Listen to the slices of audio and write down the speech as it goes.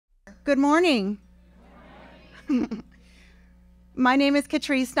Good morning. My name is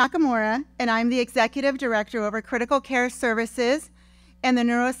Catrice Nakamura, and I'm the Executive Director over Critical Care Services and the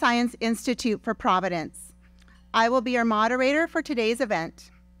Neuroscience Institute for Providence. I will be your moderator for today's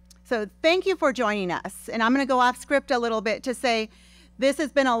event. So thank you for joining us. And I'm going to go off script a little bit to say this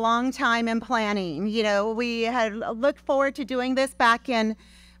has been a long time in planning. You know, we had looked forward to doing this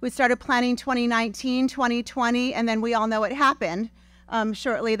we started planning 2019, 2020, and then we all know what happened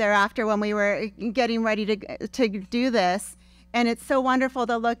shortly thereafter when we were getting ready to do this. And it's so wonderful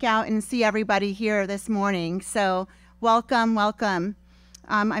to look out and see everybody here this morning. So welcome, welcome.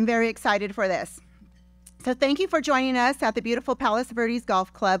 I'm very excited for this. So thank you for joining us at the beautiful Palos Verdes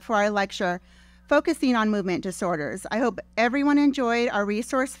Golf Club for our lecture focusing on movement disorders. I hope everyone enjoyed our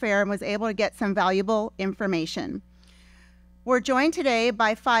resource fair and was able to get some valuable information. We're joined today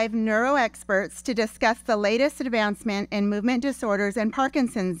by 5 neuro experts to discuss the latest advancement in movement disorders and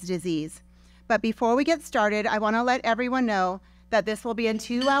Parkinson's disease. But before we get started, I want to let everyone know that this will be a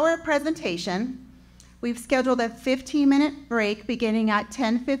 2-hour presentation. We've scheduled a 15-minute break beginning at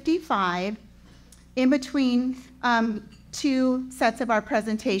 10:55 in between 2 sets of our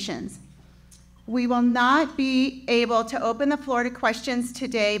presentations. We will not be able to open the floor to questions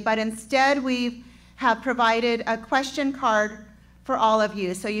today, but instead we have provided a question card for all of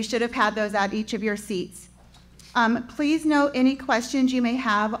you, so you should have had those at each of your seats. Please note any questions you may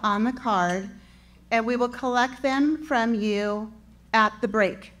have on the card, and we will collect them from you at the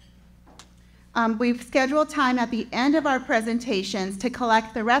break. We've scheduled time at the end of our presentations to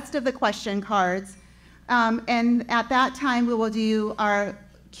collect the rest of the question cards, and at that time we will do our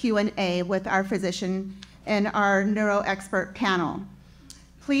Q&A with our physician and our neuro expert panel.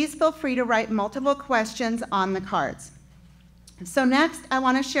 Please feel free to write multiple questions on the cards. So next, I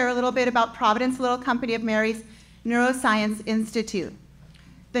want to share a little bit about Providence Little Company of Mary's Neuroscience Institute.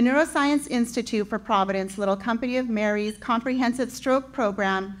 The Neuroscience Institute for Providence Little Company of Mary's Comprehensive Stroke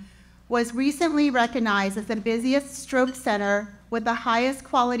Program was recently recognized as the busiest stroke center with the highest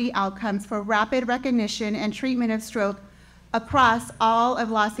quality outcomes for rapid recognition and treatment of stroke across all of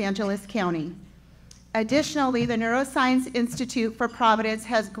Los Angeles County. Additionally, the Neuroscience Institute for Providence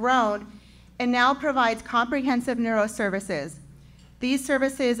has grown and now provides comprehensive neuro services. These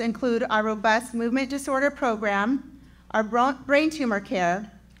services include our robust movement disorder program, our brain tumor care,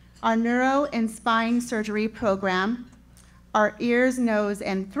 our neuro and spine surgery program, our ears, nose,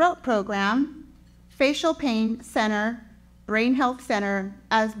 and throat program, facial pain center, brain health center,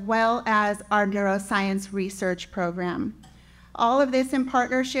 as well as our neuroscience research program. All of this in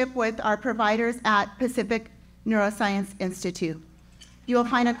partnership with our providers at Pacific Neuroscience Institute. You will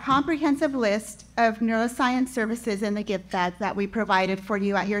find a comprehensive list of neuroscience services in the gift bag that we provided for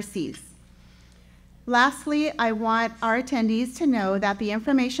you at your seats. Lastly, I want our attendees to know that the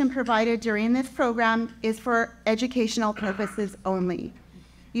information provided during this program is for educational purposes only.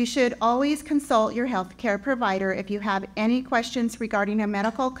 You should always consult your healthcare provider if you have any questions regarding a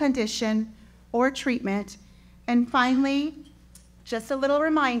medical condition or treatment. And finally, just a little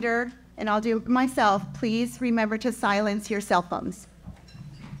reminder, and I'll do it myself, please remember to silence your cell phones.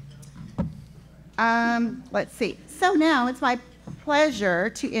 Let's see. So now it's my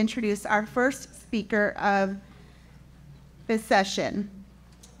pleasure to introduce our first speaker of this session,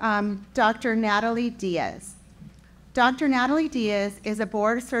 Dr. Natalie Diaz. Dr. Natalie Diaz is a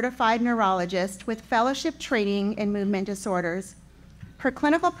board-certified neurologist with fellowship training in movement disorders. Her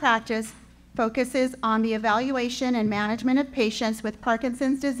clinical practice focuses on the evaluation and management of patients with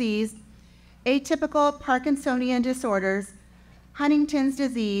Parkinson's disease, atypical Parkinsonian disorders, Huntington's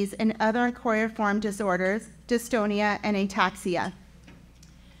disease, and other choreiform disorders, dystonia, and ataxia.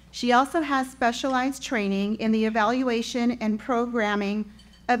 She also has specialized training in the evaluation and programming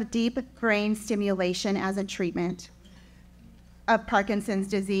of deep brain stimulation as a treatment of Parkinson's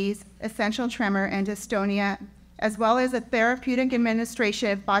disease, essential tremor, and dystonia, as well as a therapeutic administration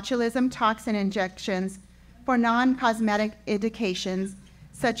of botulism toxin injections for non-cosmetic indications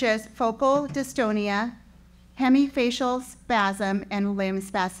such as focal dystonia, hemifacial spasm, and limb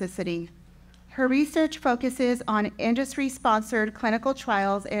spasticity. Her research focuses on industry-sponsored clinical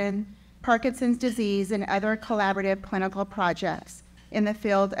trials in Parkinson's disease and other collaborative clinical projects in the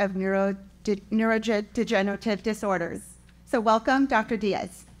field of neurodegenerative disorders. So welcome, Dr.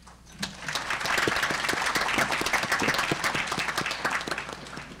 Diaz.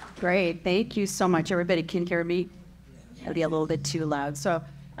 Great, thank you so much. Everybody can hear me? It'll be a little bit too loud. So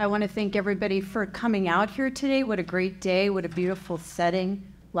I want to thank everybody for coming out here today. What a great day, what a beautiful setting.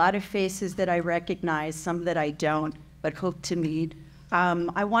 A lot of faces that I recognize, some that I don't, but hope to meet.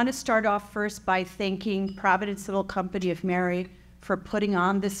 I want to start off first by thanking Providence Little Company of Mary for putting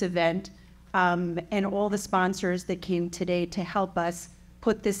on this event, and all the sponsors that came today to help us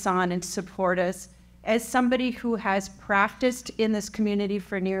put this on and support us. As somebody who has practiced in this community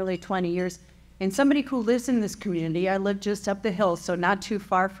for nearly 20 years, and somebody who lives in this community, I live just up the hill, so not too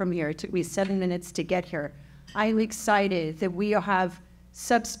far from here. It took me 7 minutes to get here. I'm excited that we have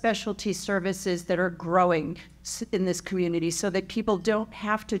subspecialty services that are growing in this community so that people don't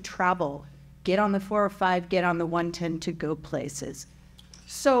have to travel, get on the 405, get on the 110 to go places.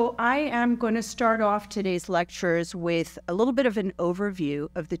 So I am going to start off today's lectures with a little bit of an overview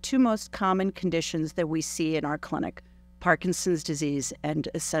of the two most common conditions that we see in our clinic, Parkinson's disease and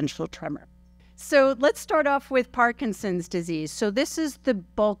essential tremor. So let's start off with Parkinson's disease. So this is the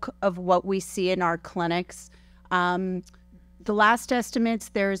bulk of what we see in our clinics. The last estimates,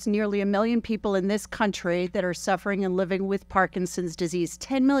 there's nearly 1 million people in this country that are suffering and living with Parkinson's disease,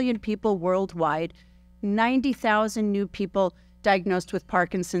 10 million people worldwide, 90,000 new people diagnosed with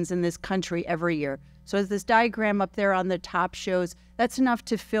Parkinson's in this country every year. So as this diagram up there on the top shows, that's enough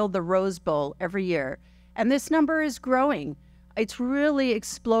to fill the Rose Bowl every year. And this number is growing. It's really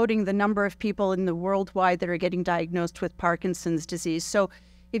exploding, the number of people in the worldwide that are getting diagnosed with Parkinson's disease. So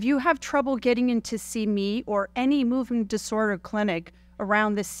if you have trouble getting in to see me or any movement disorder clinic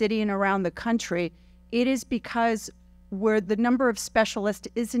around the city and around the country, it is because where the number of specialists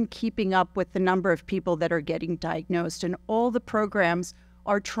isn't keeping up with the number of people that are getting diagnosed, and all the programs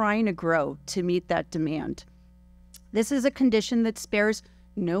are trying to grow to meet that demand. This is a condition that spares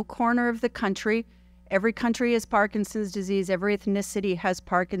no corner of the country. Every country has Parkinson's disease. Every ethnicity has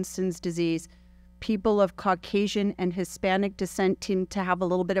Parkinson's disease. People of Caucasian and Hispanic descent tend to have a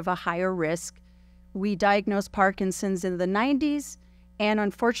little bit of a higher risk. We diagnosed Parkinson's in the 90s, and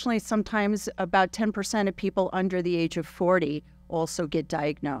unfortunately, sometimes about 10% of people under the age of 40 also get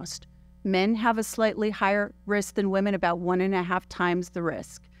diagnosed. Men have a slightly higher risk than women, about 1.5 times the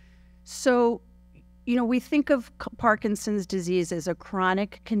risk. So, we think of Parkinson's disease as a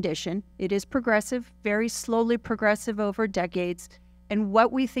chronic condition. It is progressive, very slowly progressive over decades. And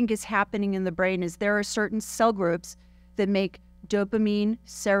what we think is happening in the brain is there are certain cell groups that make dopamine,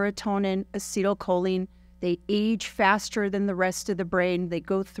 serotonin, acetylcholine. They age faster than the rest of the brain. They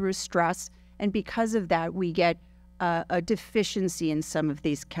go through stress. And because of that, we get a deficiency in some of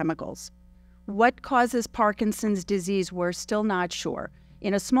these chemicals. What causes Parkinson's disease, we're still not sure.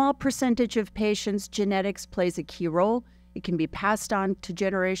 In a small percentage of patients, genetics plays a key role. It can be passed on to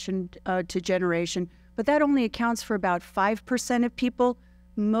generation, but that only accounts for about 5% of people.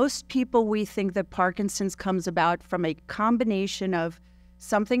 Most people, we think that Parkinson's comes about from a combination of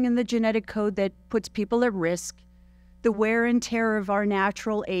something in the genetic code that puts people at risk, the wear and tear of our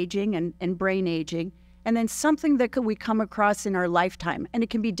natural aging and brain aging, and then something that we come across in our lifetime. And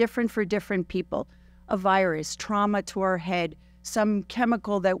it can be different for different people. A virus, trauma to our head, some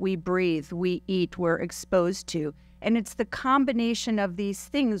chemical that we breathe, we eat, we're exposed to. And it's the combination of these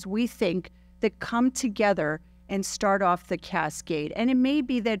things, we think, that come together and start off the cascade. And it may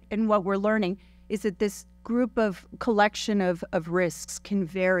be that, and what we're learning is that this group of collection of risks can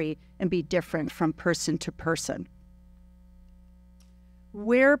vary and be different from person to person.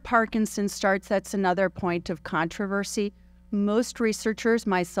 Where Parkinson starts, that's another point of controversy. Most researchers,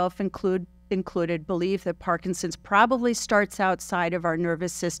 myself included, believe that Parkinson's probably starts outside of our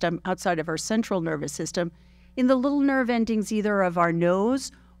nervous system, outside of our central nervous system, in the little nerve endings either of our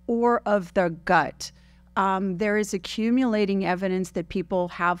nose or of the gut. There is accumulating evidence that people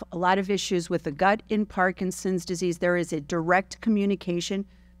have a lot of issues with the gut in Parkinson's disease. There is a direct communication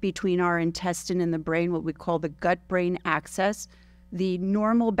between our intestine and the brain, what we call the gut-brain axis. The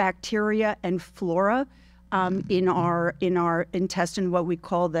normal bacteria and flora in our intestine, what we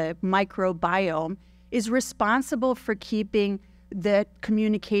call the microbiome, is responsible for keeping the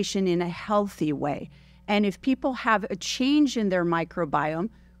communication in a healthy way. And if people have a change in their microbiome,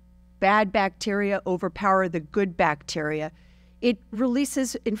 bad bacteria overpower the good bacteria, it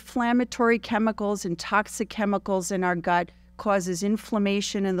releases inflammatory chemicals and toxic chemicals in our gut, causes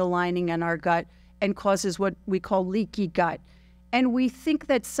inflammation in the lining in our gut, and causes what we call leaky gut. And we think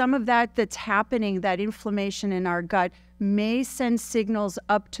that some of that's happening, that inflammation in our gut, may send signals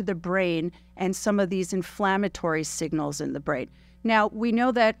up to the brain and some of these inflammatory signals in the brain. Now, we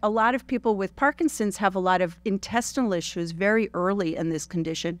know that a lot of people with Parkinson's have a lot of intestinal issues very early in this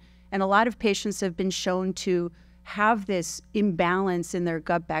condition, and a lot of patients have been shown to have this imbalance in their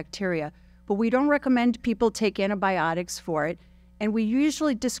gut bacteria. But we don't recommend people take antibiotics for it. And we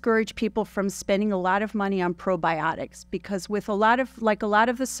usually discourage people from spending a lot of money on probiotics because with a lot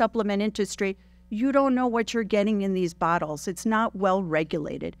of the supplement industry, you don't know what you're getting in these bottles. It's not well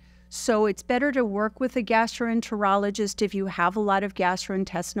regulated. So it's better to work with a gastroenterologist if you have a lot of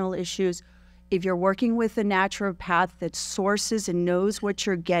gastrointestinal issues, if you're working with a naturopath that sources and knows what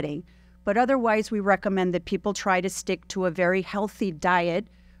you're getting. But otherwise, we recommend that people try to stick to a very healthy diet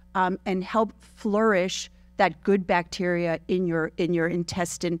and help flourish that good bacteria in your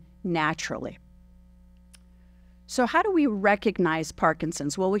intestine naturally. So how do we recognize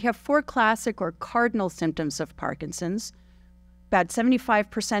Parkinson's? Well, we have 4 classic or cardinal symptoms of Parkinson's. About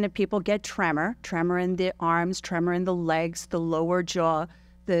 75% of people get tremor in the arms, tremor in the legs, the lower jaw,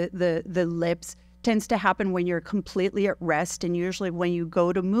 the lips. Tends to happen when you're completely at rest, and usually when you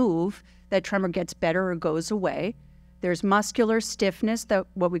go to move, that tremor gets better or goes away. There's muscular stiffness,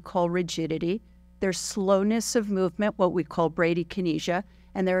 what we call rigidity. There's slowness of movement, what we call bradykinesia,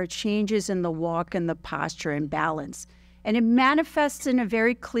 and there are changes in the walk and the posture and balance. And it manifests in a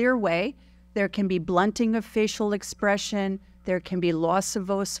very clear way. There can be blunting of facial expression. There can be loss of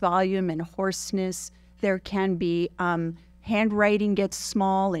voice volume and hoarseness. There can be handwriting gets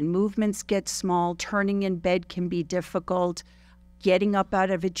small and movements get small. Turning in bed can be difficult. Getting up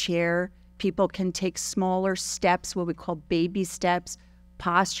out of a chair. People can take smaller steps, what we call baby steps.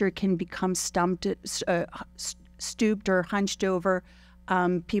 Posture can become stooped or hunched over.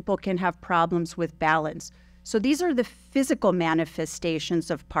 People can have problems with balance. So these are the physical manifestations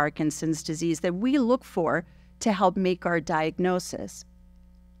of Parkinson's disease that we look for to help make our diagnosis.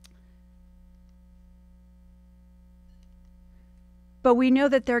 But we know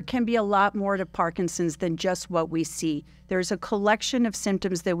that there can be a lot more to Parkinson's than just what we see. There's a collection of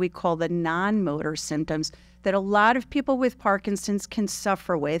symptoms that we call the non-motor symptoms that a lot of people with Parkinson's can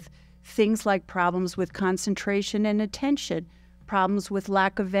suffer with. Things like problems with concentration and attention, problems with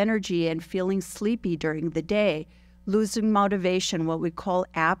lack of energy and feeling sleepy during the day, losing motivation, what we call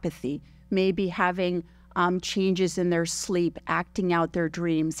apathy, maybe having changes in their sleep, acting out their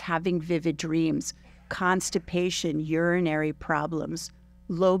dreams, having vivid dreams, constipation, urinary problems,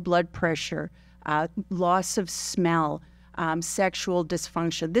 low blood pressure, loss of smell, sexual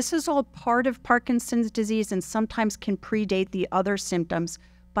dysfunction. This is all part of Parkinson's disease and sometimes can predate the other symptoms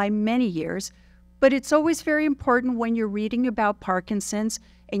by many years. But it's always very important when you're reading about Parkinson's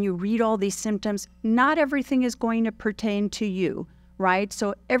and you read all these symptoms, not everything is going to pertain to you, right?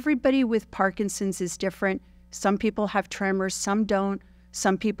 So everybody with Parkinson's is different. Some people have tremors, some don't.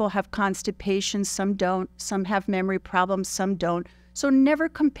 Some people have constipation, some don't. Some have memory problems, some don't. So never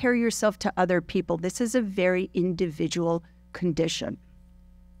compare yourself to other people. This is a very individual condition.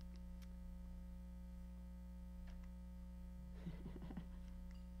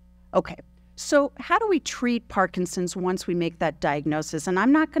 Okay. So how do we treat Parkinson's once we make that diagnosis? And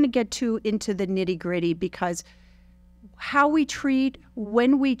I'm not going to get too into the nitty-gritty because how we treat,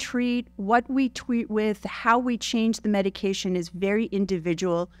 when we treat, what we treat with, how we change the medication is very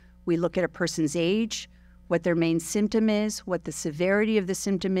individual. We look at a person's age, what their main symptom is, what the severity of the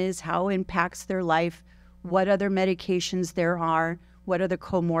symptom is, how it impacts their life, what other medications there are, what other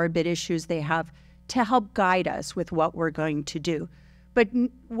comorbid issues they have to help guide us with what we're going to do. But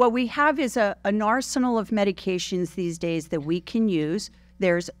what we have is an arsenal of medications these days that we can use.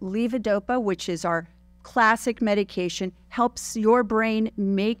 There's levodopa, which is our classic medication, helps your brain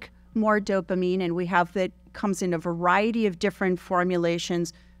make more dopamine, and we have that comes in a variety of different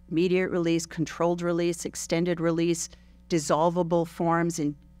formulations: immediate release, controlled release, extended release, dissolvable forms,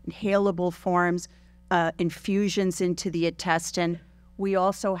 inhalable forms, infusions into the intestine. We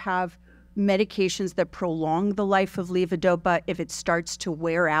also have medications that prolong the life of levodopa if it starts to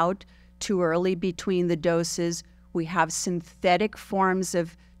wear out too early between the doses. We have synthetic forms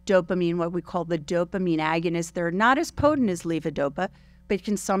of dopamine, what we call the dopamine agonists. They're not as potent as levodopa, but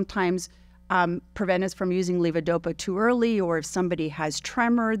can sometimes prevent us from using levodopa too early, or if somebody has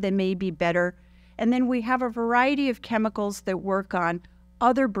tremor, they may be better. And then we have a variety of chemicals that work on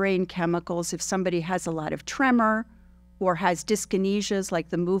other brain chemicals if somebody has a lot of tremor or has dyskinesias like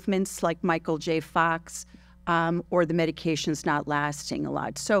the movements like Michael J. Fox, or the medication's not lasting a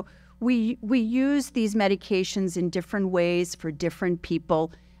lot. So we use these medications in different ways for different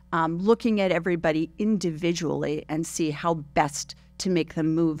people, looking at everybody individually and see how best to make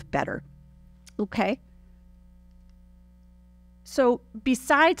them move better. Okay. So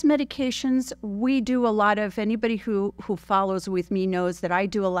besides medications, we do a lot of, anybody who follows with me knows that I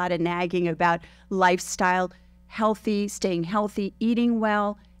do a lot of nagging about lifestyle, healthy, staying healthy, eating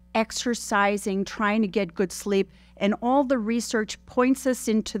well, exercising, trying to get good sleep. And all the research points us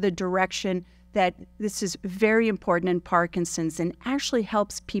into the direction that this is very important in Parkinson's and actually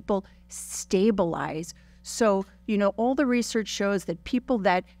helps people stabilize. So, all the research shows that people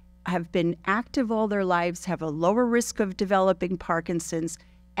that have been active all their lives have a lower risk of developing Parkinson's,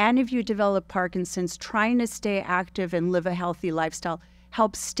 and if you develop Parkinson's, trying to stay active and live a healthy lifestyle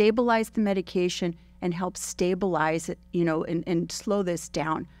helps stabilize the medication and helps stabilize it, and slow this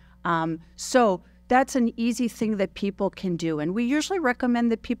down. So that's an easy thing that people can do. And we usually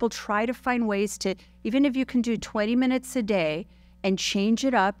recommend that people try to find ways to, even if you can do 20 minutes a day and change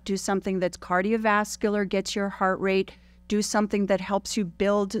it up, do something that's cardiovascular, gets your heart rate, do something that helps you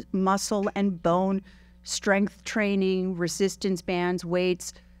build muscle and bone, strength training, resistance bands,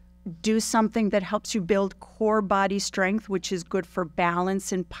 weights, do something that helps you build core body strength, which is good for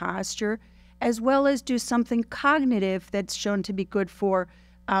balance and posture, as well as do something cognitive that's shown to be good for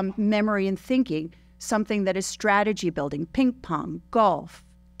memory and thinking, something that is strategy building, ping pong, golf,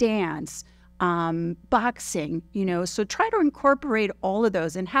 dance, boxing, so try to incorporate all of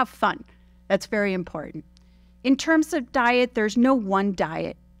those and have fun. That's very important. In terms of diet, there's no one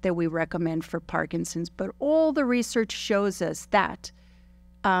diet that we recommend for Parkinson's, but all the research shows us that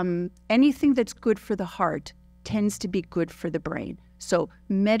anything that's good for the heart tends to be good for the brain. So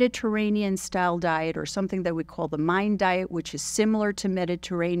Mediterranean style diet, or something that we call the MIND diet, which is similar to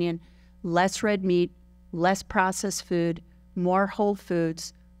Mediterranean, less red meat, less processed food, more whole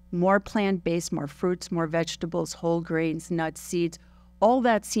foods, more plant-based, more fruits, more vegetables, whole grains, nuts, seeds, all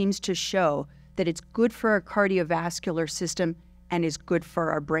that seems to show that it's good for our cardiovascular system and is good for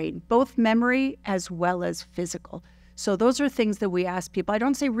our brain, both memory as well as physical. So those are things that we ask people. I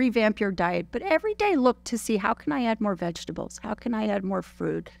don't say revamp your diet, but every day look to see, how can I add more vegetables? How can I add more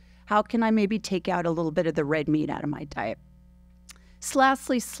fruit? How can I maybe take out a little bit of the red meat out of my diet? So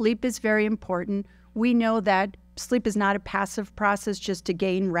lastly, sleep is very important. We know that sleep is not a passive process just to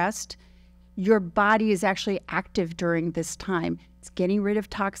gain rest. Your body is actually active during this time. It's getting rid of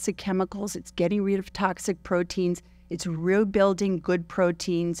toxic chemicals. It's getting rid of toxic proteins. It's rebuilding good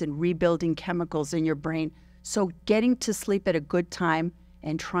proteins and rebuilding chemicals in your brain. So getting to sleep at a good time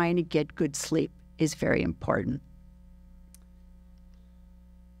and trying to get good sleep is very important.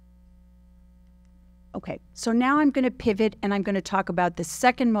 Okay, so now I'm going to pivot and I'm going to talk about the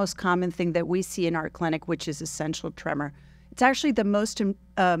second most common thing that we see in our clinic, which is essential tremor. It's actually the most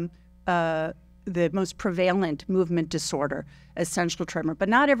prevalent movement disorder, essential tremor, but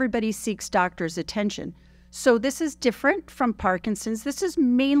not everybody seeks doctor's attention. So this is different from Parkinson's. This is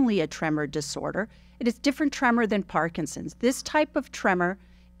mainly a tremor disorder. It is different tremor than Parkinson's. This type of tremor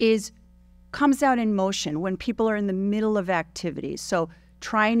comes out in motion when people are in the middle of activities. So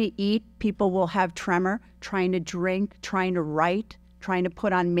trying to eat, people will have tremor, trying to drink, trying to write, trying to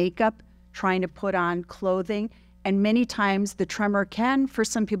put on makeup, trying to put on clothing. And many times the tremor can, for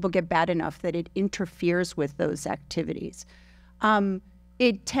some people, get bad enough that it interferes with those activities.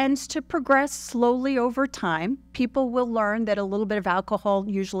 It tends to progress slowly over time. People will learn that a little bit of alcohol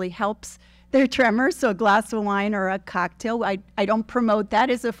usually helps their tremor, so a glass of wine or a cocktail. I don't promote that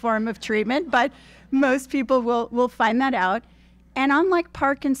as a form of treatment, but most people will find that out. And unlike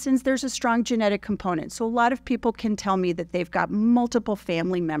Parkinson's, there's a strong genetic component. So a lot of people can tell me that they've got multiple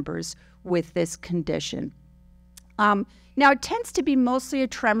family members with this condition. Now, it tends to be mostly a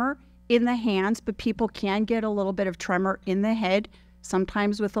tremor in the hands, but people can get a little bit of tremor in the head,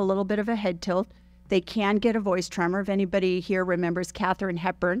 sometimes with a little bit of a head tilt. They can get a voice tremor. If anybody here remembers Katharine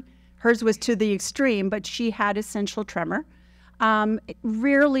Hepburn, hers was to the extreme, but she had essential tremor. It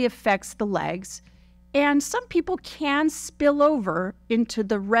rarely affects the legs. And some people can spill over into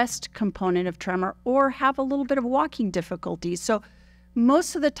the rest component of tremor or have a little bit of walking difficulties. So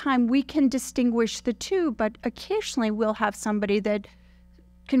most of the time we can distinguish the two, but occasionally we'll have somebody that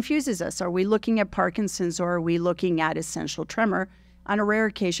confuses us. Are we looking at Parkinson's or are we looking at essential tremor? On a rare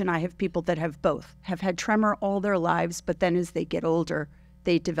occasion, I have people that have both, have had tremor all their lives, but then as they get older,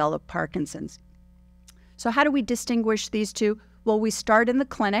 they develop Parkinson's. So how do we distinguish these two? Well, we start in the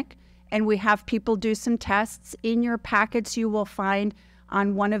clinic and we have people do some tests. In your packets, you will find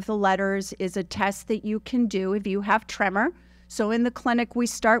on one of the letters is a test that you can do if you have tremor. So in the clinic, we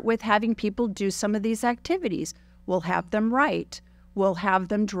start with having people do some of these activities. We'll have them write. We'll have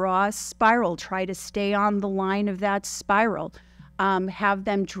them draw a spiral, try to stay on the line of that spiral. Have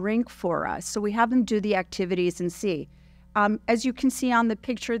them drink for us. So we have them do the activities and see. As you can see on the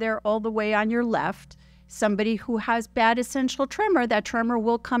picture there, all the way on your left, somebody who has bad essential tremor, that tremor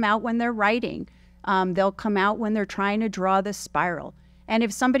will come out when they're writing. They'll come out when they're trying to draw the spiral. And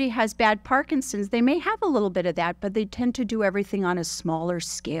if somebody has bad Parkinson's, they may have a little bit of that, but they tend to do everything on a smaller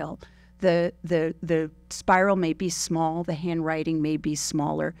scale. The spiral may be small, the handwriting may be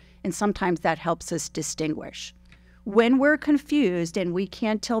smaller, and sometimes that helps us distinguish. When we're confused and we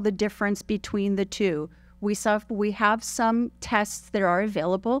can't tell the difference between the two, we have some tests that are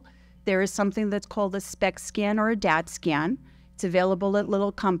available. There is something that's called a SPECT scan or a DAT scan. It's available at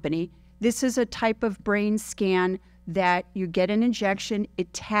Little Company. This is a type of brain scan that you get an injection.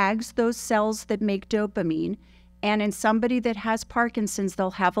 It tags those cells that make dopamine. And in somebody that has Parkinson's, they'll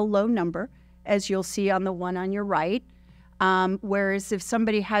have a low number, as you'll see on the one on your right. Whereas if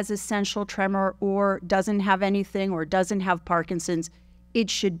somebody has essential tremor or doesn't have anything or doesn't have Parkinson's, it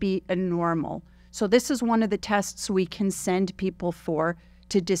should be a normal. So this is one of the tests we can send people for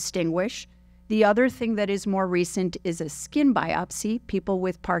to distinguish. The other thing that is more recent is a skin biopsy. People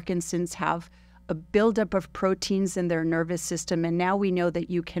with Parkinson's have a buildup of proteins in their nervous system, and now we know that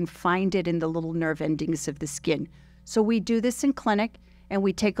you can find it in the little nerve endings of the skin. So we do this in clinic, and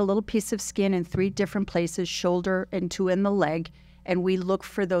we take a little piece of skin in 3 different places, shoulder and 2 in the leg, and we look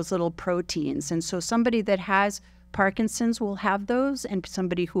for those little proteins. And so somebody that has Parkinson's will have those, and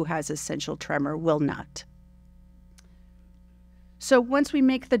somebody who has essential tremor will not. So once we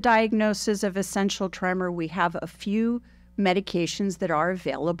make the diagnosis of essential tremor, we have a few medications that are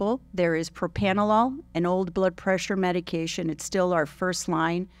available. There is propranolol, an old blood pressure medication. It's still our first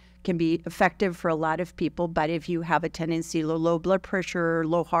line, can be effective for a lot of people, but if you have a tendency to low blood pressure or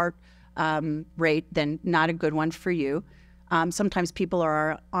low heart rate, then not a good one for you. Sometimes people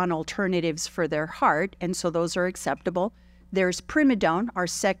are on alternatives for their heart, and so those are acceptable. There's primidone, our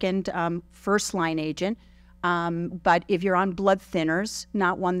second first-line agent, but if you're on blood thinners,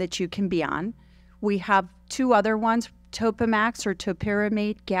 not one that you can be on. We have 2 other ones, Topamax or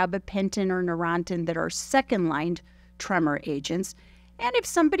topiramate, gabapentin or Neurontin, that are second-line tremor agents. And if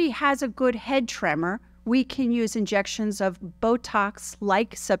somebody has a good head tremor, we can use injections of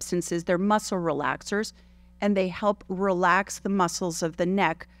Botox-like substances. They're muscle relaxers, and they help relax the muscles of the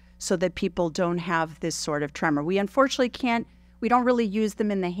neck so that people don't have this sort of tremor. We unfortunately we don't really use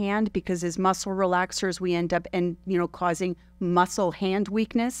them in the hand because as muscle relaxers, we end up causing muscle hand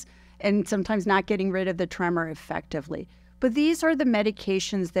weakness and sometimes not getting rid of the tremor effectively. But these are the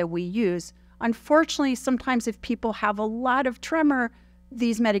medications that we use. Unfortunately, sometimes if people have a lot of tremor,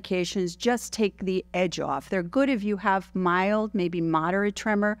 these medications just take the edge off. They're good if you have mild, maybe moderate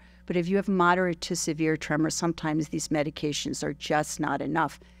tremor, but if you have moderate to severe tremor, sometimes these medications are just not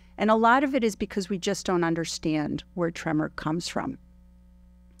enough. And a lot of it is because we just don't understand where tremor comes from.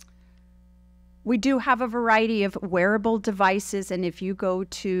 We do have a variety of wearable devices, and if you go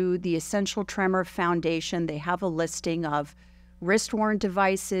to the Essential Tremor Foundation, they have a listing of wrist-worn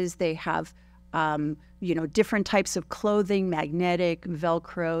devices. They have different types of clothing, magnetic,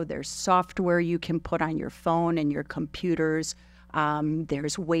 Velcro. There's software you can put on your phone and your computers.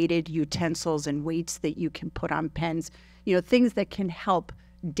 There's weighted utensils and weights that you can put on pens, things that can help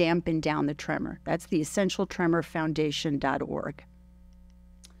dampen down the tremor. That's the essentialtremorfoundation.org.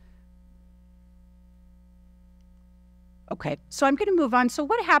 Okay, so I'm going to move on. So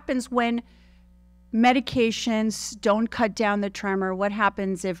what happens when medications don't cut down the tremor? What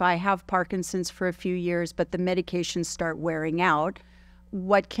happens if I have Parkinson's for a few years, but the medications start wearing out?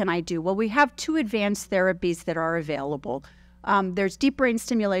 What can I do? Well, we have 2 advanced therapies that are available. There's deep brain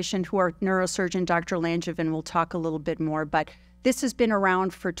stimulation, who our neurosurgeon, Dr. Langevin, will talk a little bit more, but this has been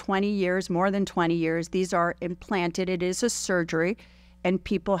around for 20 years, more than 20 years. These are implanted. It is a surgery, and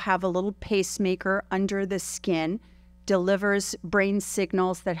people have a little pacemaker under the skin, delivers brain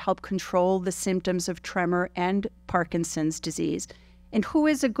signals that help control the symptoms of tremor and Parkinson's disease. And who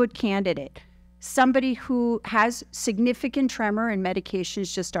is a good candidate? Somebody who has significant tremor and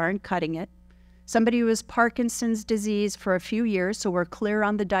medications just aren't cutting it. Somebody who has Parkinson's disease for a few years, so we're clear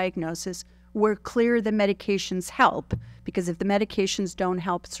on the diagnosis. We're clear the medications help, because if the medications don't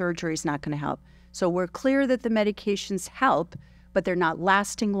help, surgery is not going to help. So we're clear that the medications help, but they're not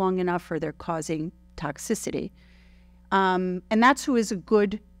lasting long enough or they're causing toxicity. And that's who is a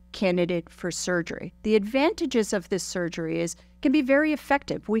good candidate for surgery. The advantages of this surgery is it can be very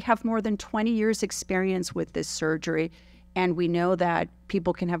effective. We have more than 20 years experience with this surgery, and we know that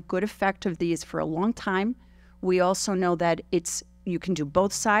people can have good effect of these for a long time. We also know that you can do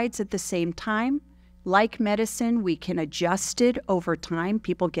both sides at the same time. Like medicine, we can adjust it over time.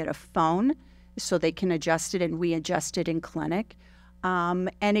 People get a phone so they can adjust it, and we adjust it in clinic. And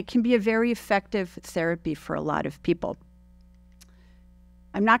it can be a very effective therapy for a lot of people.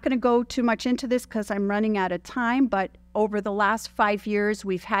 I'm not going to go too much into this because I'm running out of time, but over the last 5 years,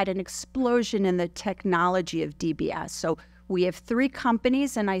 we've had an explosion in the technology of DBS. So we have 3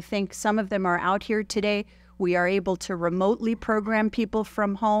 companies, and I think some of them are out here today. We are able to remotely program people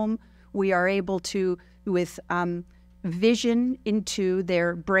from home. We are able to, with vision into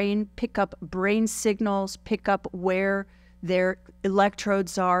their brain, pick up brain signals, pick up where their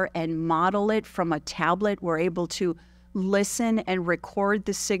electrodes are and model it from a tablet. We're able to listen and record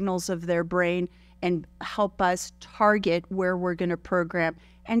the signals of their brain and help us target where we're going to program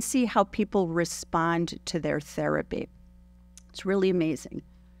and see how people respond to their therapy. It's really amazing.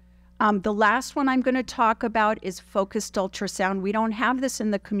 The last one I'm going to talk about is focused ultrasound. We don't have this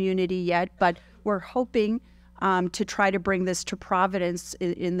in the community yet, but we're hoping to try to bring this to Providence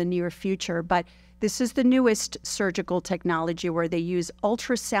in the near future. But this is the newest surgical technology where they use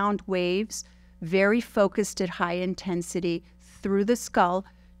ultrasound waves, very focused at high intensity through the skull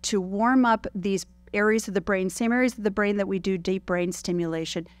to warm up these areas of the brain, same areas of the brain that we do deep brain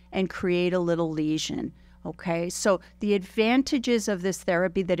stimulation, and create a little lesion. Okay, so the advantages of this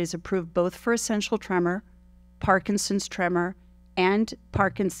therapy that is approved both for essential tremor, Parkinson's tremor, and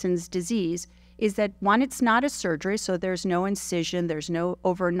Parkinson's disease is that, one, it's not a surgery, so there's no incision, there's no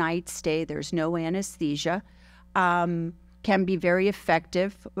overnight stay, there's no anesthesia, can be very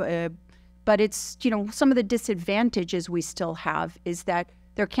effective, but it's, some of the disadvantages we still have is that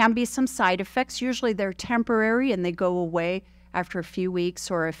there can be some side effects. Usually they're temporary and they go away after a few weeks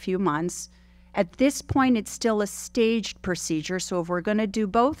or a few months. At this point, it's still a staged procedure. So if we're going to do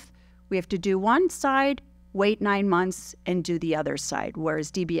both, we have to do one side, wait 9 months, and do the other side,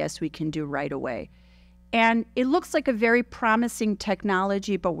 whereas DBS we can do right away. And it looks like a very promising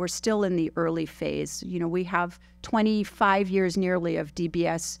technology, but we're still in the early phase. We have 25 years nearly of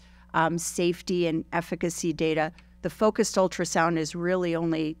DBS safety and efficacy data. The focused ultrasound is really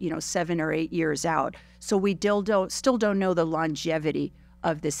only, 7 or 8 years out. So we still don't know the longevity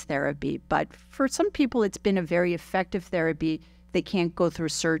of this therapy. But for some people, it's been a very effective therapy. They can't go through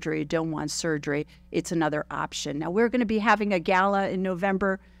surgery, don't want surgery. It's another option. Now, we're going to be having a gala in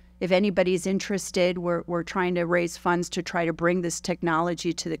November. If anybody's interested, we're trying to raise funds to try to bring this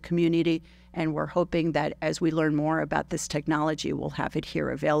technology to the community. And we're hoping that as we learn more about this technology, we'll have it here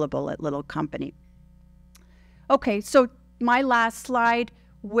available at Little Company. Okay, so my last slide,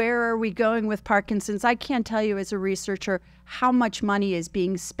 where are we going with Parkinson's? I can't tell you as a researcher how much money is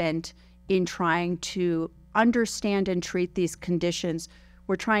being spent in trying to understand and treat these conditions.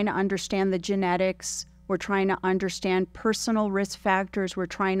 We're trying to understand the genetics. We're trying to understand personal risk factors. We're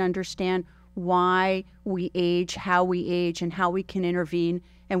trying to understand why we age, and how we can intervene.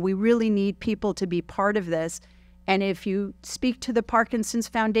 And we really need people to be part of this. And if you speak to the Parkinson's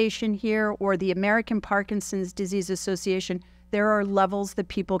Foundation here or the American Parkinson's Disease Association, there are levels that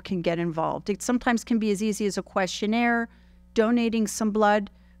people can get involved. It sometimes can be as easy as a questionnaire, donating some blood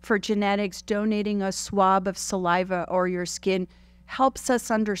for genetics, donating a swab of saliva or your skin helps us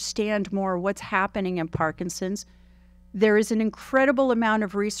understand more what's happening in Parkinson's. There is an incredible amount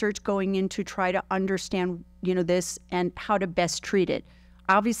of research going in to try to understand, this and how to best treat it.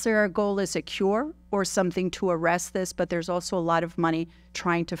 Obviously, our goal is a cure or something to arrest this, but there's also a lot of money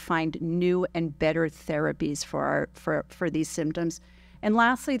trying to find new and better therapies for these symptoms. And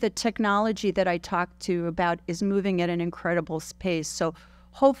lastly, the technology that I talked to you about is moving at an incredible pace. So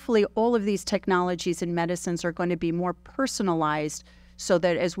hopefully all of these technologies and medicines are going to be more personalized so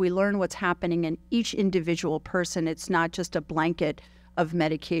that as we learn what's happening in each individual person, it's not just a blanket of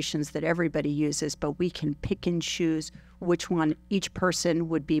medications that everybody uses, but we can pick and choose which one each person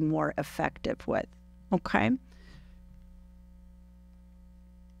would be more effective with, okay?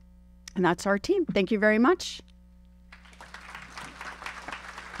 And that's our team. Thank you very much.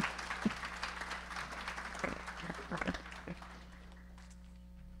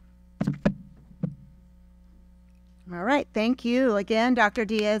 All right, thank you again, Dr.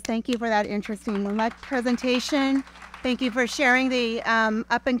 Diaz. Thank you for that interesting presentation. Thank you for sharing the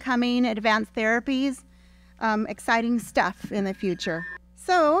up-and-coming advanced therapies. Exciting stuff in the future.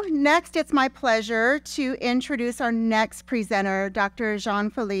 So next, it's my pleasure to introduce our next presenter, Dr.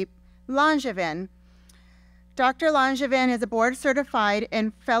 Jean-Philippe Langevin. Dr. Langevin is a board-certified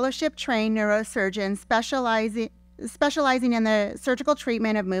and fellowship-trained neurosurgeon specializing in the surgical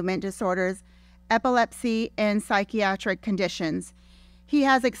treatment of movement disorders, epilepsy, and psychiatric conditions. He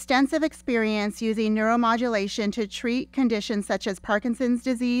has extensive experience using neuromodulation to treat conditions such as Parkinson's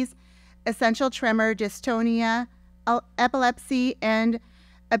disease, essential tremor, dystonia, epilepsy, and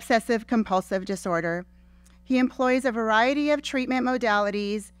obsessive compulsive disorder. He employs a variety of treatment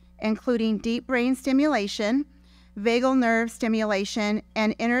modalities, including deep brain stimulation, vagal nerve stimulation,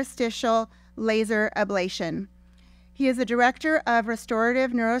 and interstitial laser ablation. He is the director of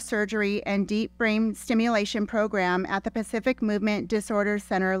restorative neurosurgery and deep brain stimulation program at the Pacific Movement Disorders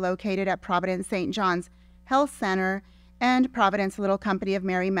Center located at Providence St. John's Health Center and Providence Little Company of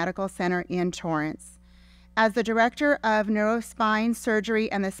Mary Medical Center in Torrance. As the director of neurospine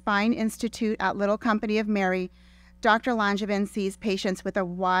surgery and the Spine Institute at Little Company of Mary, Dr. Langevin sees patients with a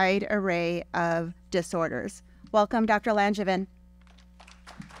wide array of disorders. Welcome, Dr. Langevin.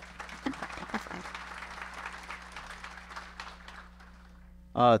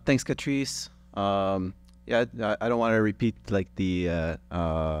 Thanks, Catrice. Yeah, I don't want to repeat like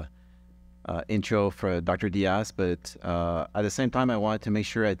the intro for Dr. Diaz, but at the same time, I wanted to make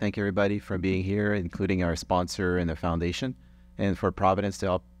sure I thank everybody for being here, including our sponsor and the foundation, and for Providence to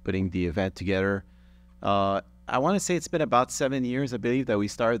help putting the event together. I want to say it's been about 7 years, I believe, that we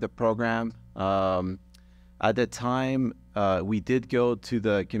started the program. At the time, we did go to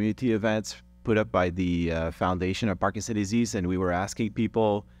the community events put up by the Foundation of Parkinson's Disease, and we were asking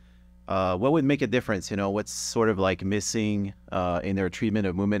people what would make a difference, what's sort of like missing in their treatment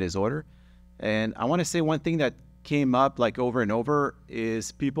of movement disorder. And I want to say one thing that came up like over and over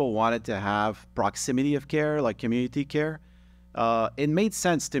is people wanted to have proximity of care, like community care. It made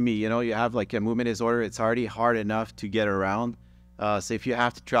sense to me, you have like a movement disorder, it's already hard enough to get around. So if you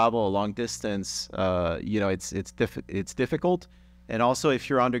have to travel a long distance, it's difficult. And also if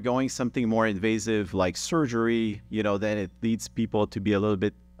you're undergoing something more invasive like surgery, then it leads people to be a little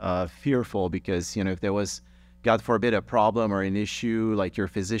bit fearful because, if there was, God forbid, a problem or an issue, like your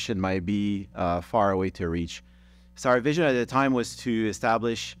physician might be far away to reach. So our vision at the time was to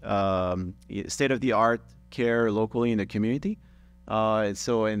establish state-of-the-art care locally in the community. And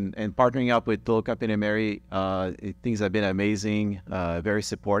partnering up with Bill Cup and Mary, things have been amazing, very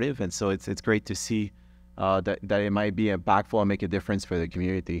supportive. And so it's great to see that it might be impactful and make a difference for the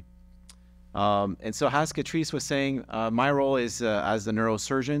community. And so as Catrice was saying, my role is as the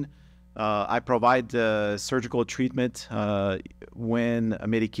neurosurgeon. I provide surgical treatment when a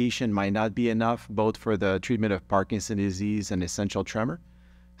medication might not be enough, both for the treatment of Parkinson's disease and essential tremor.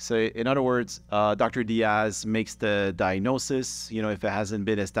 So in other words, Dr. Diaz makes the diagnosis, if it hasn't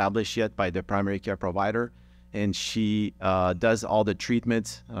been established yet by the primary care provider, and she does all the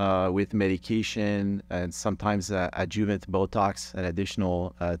treatment with medication and sometimes adjuvant Botox and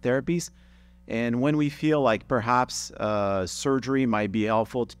additional therapies. And when we feel like perhaps surgery might be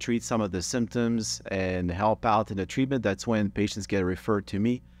helpful to treat some of the symptoms and help out in the treatment, that's when patients get referred to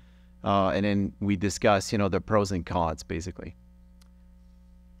me. And then we discuss, the pros and cons, basically.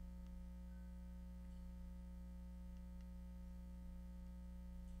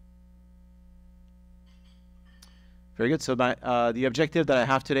 Very good. So the objective that I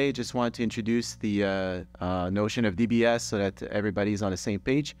have today, just wanted to introduce the notion of DBS so that everybody's on the same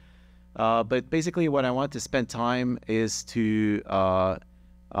page. But basically what I want to spend time is to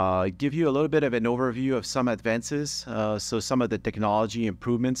give you a little bit of an overview of some advances. So some of the technology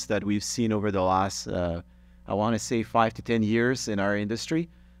improvements that we've seen over the last, I want to say 5 to 10 years in our industry.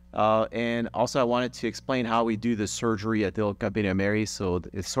 And also I wanted to explain how we do the surgery at the Campina Mary. So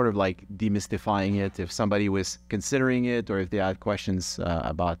it's sort of like demystifying it if somebody was considering it or if they had questions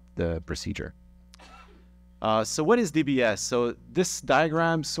about the procedure. So what is DBS? So this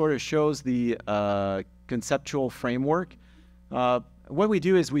diagram sort of shows the conceptual framework. What we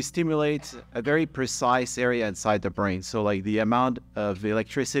do is we stimulate a very precise area inside the brain. So like the amount of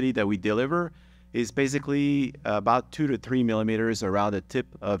electricity that we deliver is basically about 2 to 3 millimeters around the tip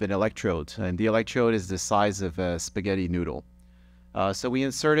of an electrode. And the electrode is the size of a spaghetti noodle. So we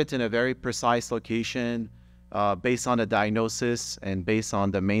insert it in a very precise location based on the diagnosis and based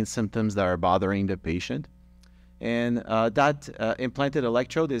on the main symptoms that are bothering the patient. And that implanted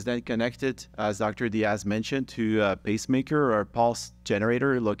electrode is then connected, as Dr. Diaz mentioned, to a pacemaker or pulse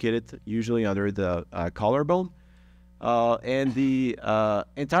generator located usually under the collarbone. And the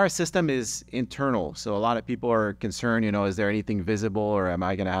entire system is internal. So a lot of people are concerned, is there anything visible or am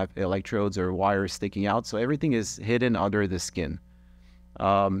I going to have electrodes or wires sticking out? So everything is hidden under the skin.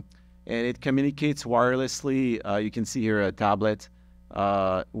 And it communicates wirelessly. You can see here a tablet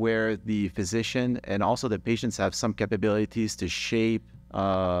where the physician and also the patients have some capabilities to shape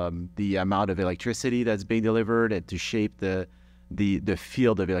the amount of electricity that's being delivered and to shape the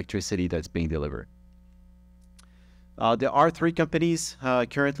field of electricity that's being delivered. There are 3 companies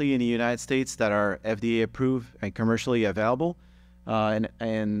currently in the United States that are FDA approved and commercially available.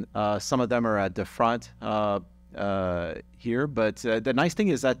 And some of them are at the front here. But the nice thing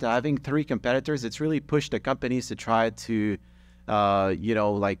is that having 3 competitors, it's really pushed the companies to try to,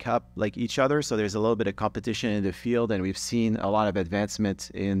 like each other. So there's a little bit of competition in the field, and we've seen a lot of advancement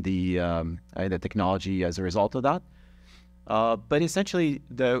in the technology as a result of that. But essentially,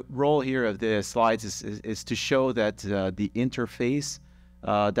 the role here of the slides is to show that the interface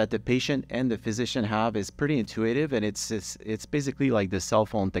that the patient and the physician have is pretty intuitive, and it's basically like the cell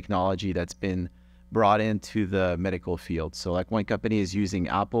phone technology that's been brought into the medical field. So like one company is using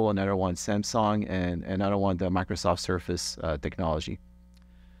Apple, another one Samsung, and another one the Microsoft Surface technology.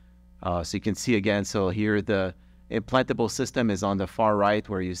 So you can see again, so here the implantable system is on the far right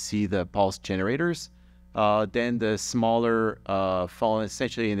where you see the pulse generators. Then the smaller phone,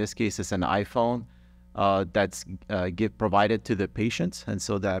 essentially in this case, it's an iPhone that's provided to the patient, and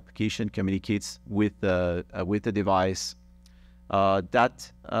so the application communicates with the device.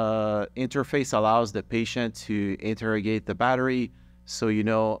 That interface allows the patient to interrogate the battery, so you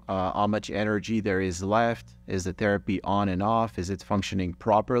know how much energy there is left. Is the therapy on and off? Is it functioning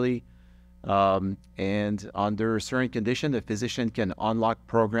properly? And under certain conditions, the physician can unlock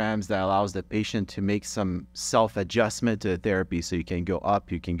programs that allows the patient to make some self-adjustment to the therapy. So you can go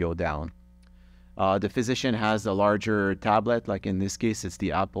up, you can go down. The physician has a larger tablet, like in this case, it's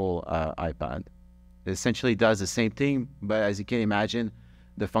the Apple iPad. It essentially does the same thing, but as you can imagine,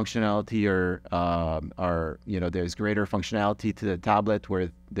 the functionality there's greater functionality to the tablet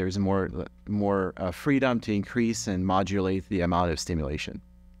where there's more freedom to increase and modulate the amount of stimulation.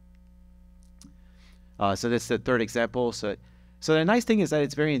 So that's the third example. So the nice thing is that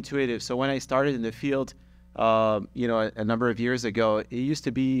it's very intuitive. So when I started in the field, a number of years ago, it used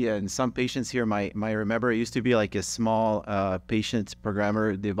to be, and some patients here might remember, it used to be like a small patient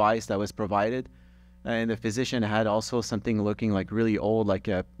programmer device that was provided. And the physician had also something looking like really old, like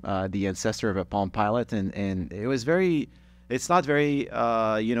the ancestor of a Palm Pilot. And it was it's not very,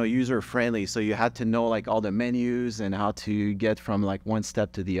 user friendly. So you had to know like all the menus and how to get from like one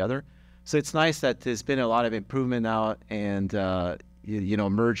step to the other. So it's nice that there's been a lot of improvement now and,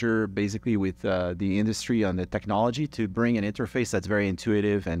 merger basically with the industry on the technology to bring an interface that's very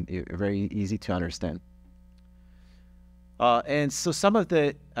intuitive and very easy to understand. And so some of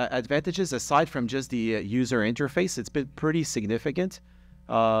the advantages, aside from just the user interface, it's been pretty significant.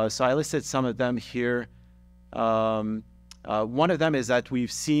 So I listed some of them here. One of them is that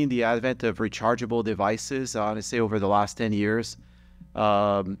we've seen the advent of rechargeable devices, I want to say over the last 10 years.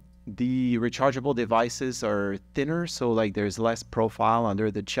 The rechargeable devices are thinner, so like there's less profile under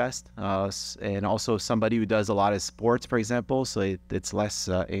the chest, and also somebody who does a lot of sports, for example, so it's less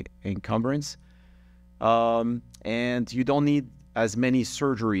encumbrance. And you don't need as many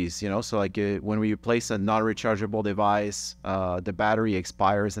surgeries, so like when we place a non-rechargeable device, the battery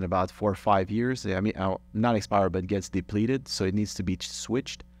expires in about 4 or 5 years. I mean, not expire, but gets depleted, so it needs to be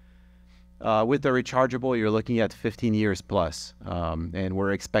switched. With the rechargeable, you're looking at 15 years plus, and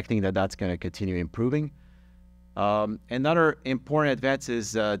we're expecting that that's going to continue improving. Another important advance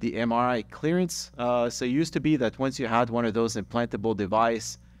is the MRI clearance. So it used to be that once you had one of those implantable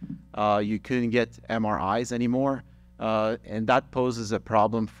devices, you couldn't get MRIs anymore, and that poses a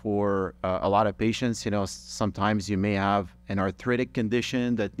problem for a lot of patients. Sometimes you may have an arthritic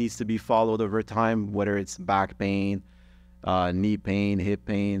condition that needs to be followed over time, whether it's back pain, knee pain, hip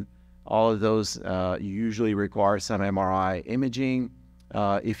pain. All of those usually require some MRI imaging.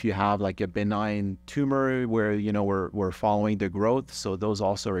 If you have like a benign tumor where, we're following the growth, so those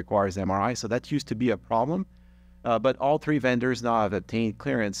also requires MRI. So that used to be a problem. But all three vendors now have obtained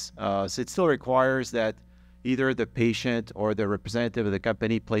clearance. So it still requires that either the patient or the representative of the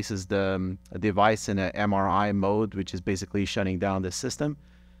company places the device in an MRI mode, which is basically shutting down the system.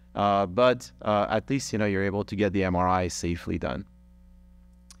 But at least, you're able to get the MRI safely done.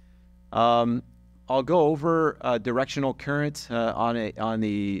 I'll go over directional current on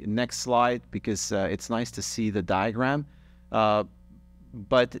the next slide because it's nice to see the diagram.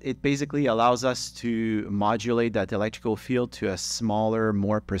 But it basically allows us to modulate that electrical field to a smaller,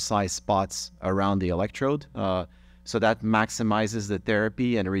 more precise spots around the electrode. So that maximizes the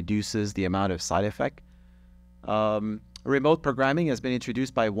therapy and reduces the amount of side effect. Remote programming has been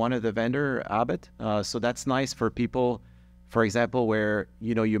introduced by one of the vendor, Abbott. So that's nice for people, for example, where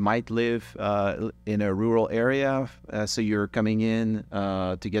you might live in a rural area, so you're coming in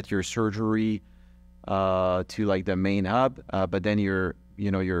to get your surgery to like the main hub, but then you're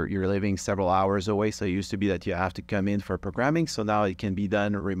living several hours away. So it used to be that you have to come in for programming. So now it can be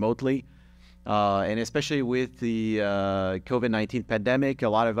done remotely, and especially with the COVID-19 pandemic, a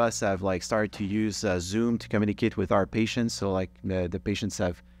lot of us have like started to use Zoom to communicate with our patients. So like the patients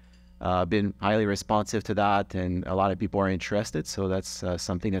have been highly responsive to that, and a lot of people are interested. So that's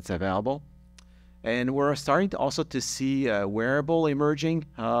something that's available. And we're starting to also to see wearable emerging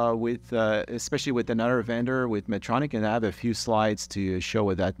with, especially with another vendor, with Medtronic, and I have a few slides to show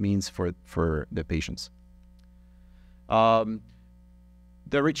what that means for the patients. The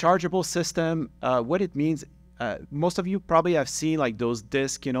rechargeable system, what it means, most of you probably have seen like those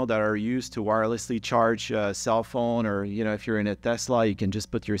discs, that are used to wirelessly charge a cell phone, or, if you're in a Tesla, you can just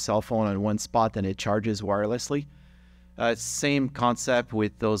put your cell phone on one spot and it charges wirelessly. Same concept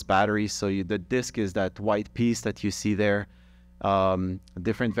with those batteries. So the disc is that white piece that you see there.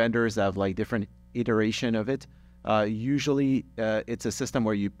 Different vendors have like different iteration of it. Usually, it's a system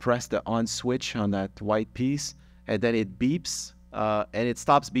where you press the on switch on that white piece, and then it beeps, and it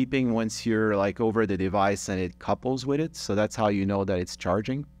stops beeping once you're like over the device and it couples with it. So that's how you know that it's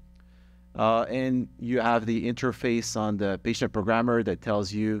charging. And you have the interface on the patient programmer that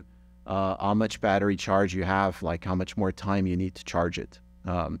tells you how much battery charge you have, like how much more time you need to charge it.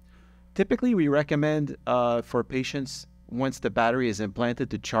 Typically, we recommend for patients, once the battery is implanted,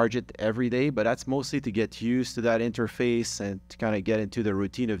 to charge it every day, but that's mostly to get used to that interface and to kind of get into the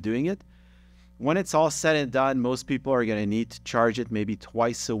routine of doing it. When it's all said and done, most people are going to need to charge it maybe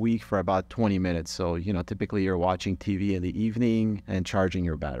twice a week for about 20 minutes. So, typically you're watching TV in the evening and charging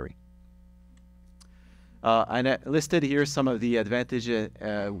your battery. And I listed here some of the advantages.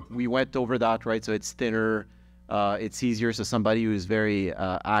 We went over that, right? So it's thinner. It's easier. So somebody who is very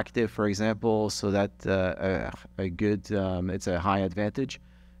active, for example, so that it's a high advantage.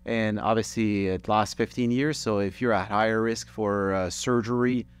 And obviously it lasts 15 years. So if you're at higher risk for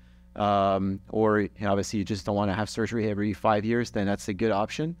surgery, or obviously you just don't want to have surgery every 5 years, then that's a good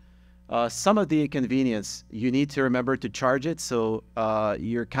option. Some of the inconvenience, you need to remember to charge it. So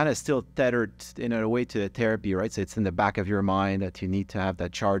you're kind of still tethered in a way to the therapy, right? So it's in the back of your mind that you need to have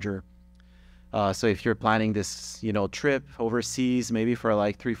that charger. So if you're planning this, trip overseas, maybe for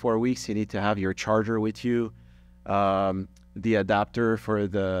like 3-4 weeks, you need to have your charger with you, the adapter for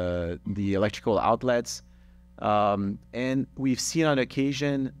the electrical outlets. And we've seen on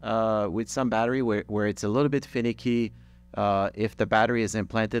occasion with some battery where it's a little bit finicky if the battery is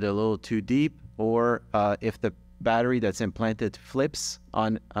implanted a little too deep, or if the battery that's implanted flips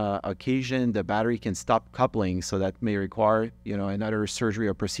on occasion, the battery can stop coupling. So that may require, another surgery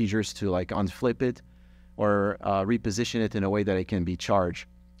or procedures to like unflip it or reposition it in a way that it can be charged.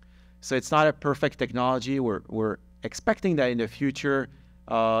 So it's not a perfect technology. We're expecting that in the future,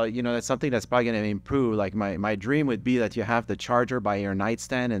 that's something that's probably going to improve. Like my dream would be that you have the charger by your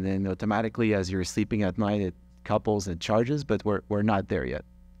nightstand, and then automatically as you're sleeping at night, it couples and charges, but we're not there yet.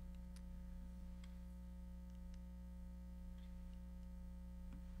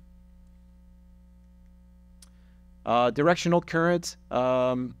 Directional current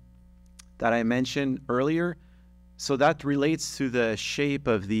that I mentioned earlier. So that relates to the shape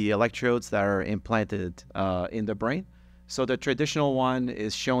of the electrodes that are implanted in the brain. So the traditional one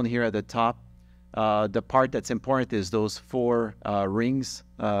is shown here at the top. The part that's important is those 4 rings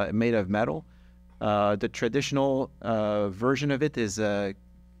made of metal. The traditional version of it is a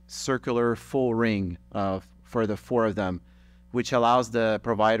circular full ring for the 4 of them, which allows the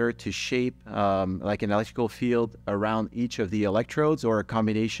provider to shape like an electrical field around each of the electrodes, or a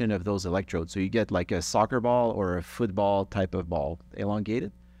combination of those electrodes. So you get like a soccer ball or a football type of ball,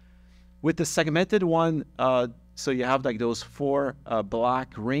 elongated. With the segmented one, so you have like those 4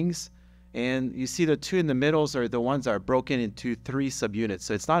 black rings, and you see the 2 in the middles are the ones that are broken into 3 subunits.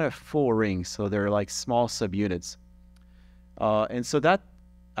 So it's not a full ring, so they're like small subunits. And so that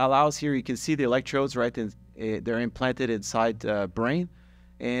allows here, you can see the electrodes, right? And they're implanted inside the brain.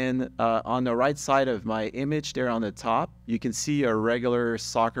 And on the right side of my image there on the top, you can see a regular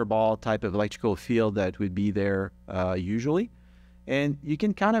soccer ball type of electrical field that would be there usually. And you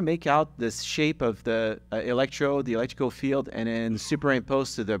can kind of make out this shape of the electrode, the electrical field, and then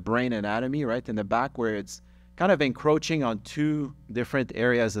superimpose to the brain anatomy right in the back, where it's kind of encroaching on 2 different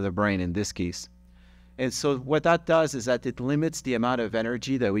areas of the brain in this case. And so what that does is that it limits the amount of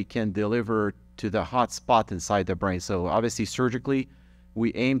energy that we can deliver to the hot spot inside the brain. So obviously surgically,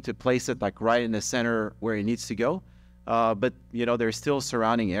 we aim to place it like right in the center where it needs to go. But there's still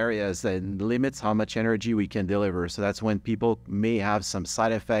surrounding areas that limits how much energy we can deliver. So that's when people may have some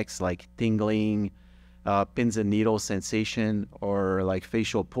side effects like tingling, pins and needles sensation, or like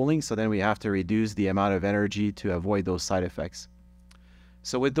facial pulling. So then we have to reduce the amount of energy to avoid those side effects.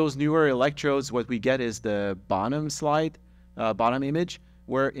 So with those newer electrodes, what we get is the bottom image,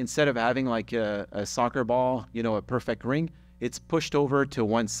 where instead of having like a soccer ball, a perfect ring, it's pushed over to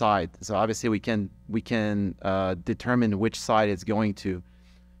one side. So obviously we can determine which side it's going to.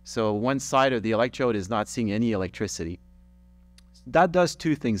 So one side of the electrode is not seeing any electricity. That does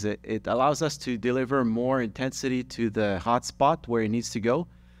 2 things. It allows us to deliver more intensity to the hot spot where it needs to go,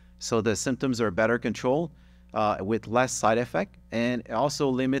 so the symptoms are better controlled with less side effect, and it also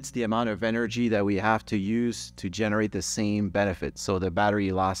limits the amount of energy that we have to use to generate the same benefit. So the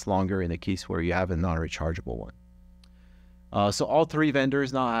battery lasts longer in the case where you have a non-rechargeable one. So all 3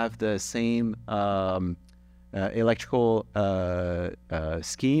 vendors now have the same electrical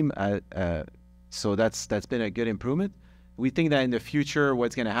scheme. So that's been a good improvement. we think that in the future,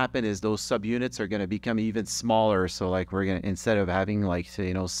 what's going to happen is those subunits are going to become even smaller. So like we're going to, instead of having like,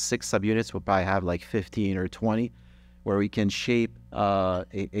 say, 6 subunits, we'll probably have like 15 or 20, where we can shape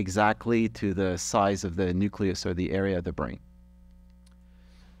exactly to the size of the nucleus or the area of the brain.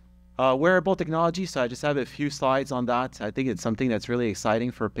 Wearable technology, so I just have a few slides on that. I think it's something that's really exciting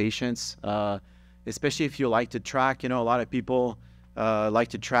for patients, especially if you like to track. A lot of people like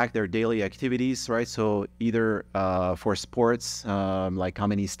to track their daily activities, right? So either for sports, like how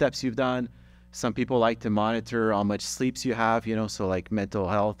many steps you've done. Some people like to monitor how much sleeps you have, so like mental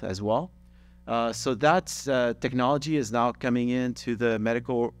health as well. So that technology is now coming into the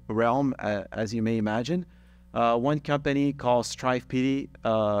medical realm, as you may imagine. One company called Strive PD,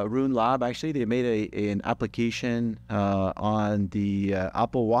 Rune Lab, actually, they made an application on the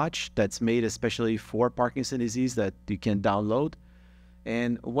Apple Watch that's made especially for Parkinson's disease that you can download.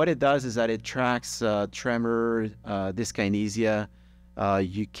 And what it does is that it tracks tremor, dyskinesia.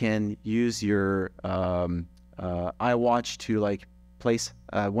 You can use your iWatch to like place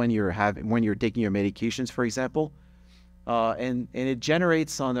when you're taking your medications, for example. And it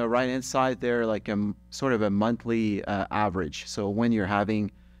generates on the right-hand side there like a sort of a monthly average. So when you're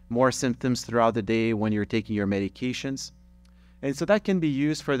having more symptoms throughout the day, when you're taking your medications. And so that can be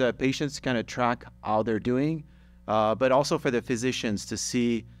used for the patients to kind of track how they're doing, but also for the physicians to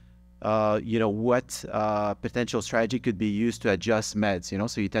see, what potential strategy could be used to adjust meds.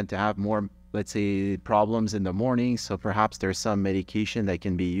 So you tend to have more, let's say, problems in the morning. So perhaps there's some medication that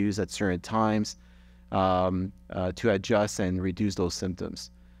can be used at certain times to adjust and reduce those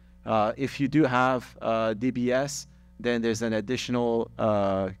symptoms. If you do have DBS, then there's an additional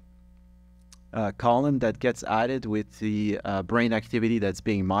column that gets added with the brain activity that's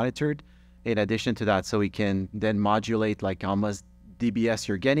being monitored in addition to that. So we can then modulate like how much DBS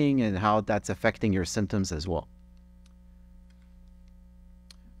you're getting and how that's affecting your symptoms as well.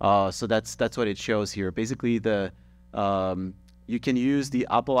 So that's what it shows here. Basically, you can use the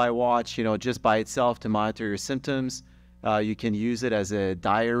Apple iWatch, just by itself to monitor your symptoms. You can use it as a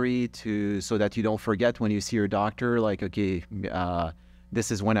diary so that you don't forget when you see your doctor, like, okay, this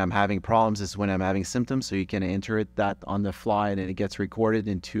is when I'm having problems, this is when I'm having symptoms. So you can enter that on the fly and then it gets recorded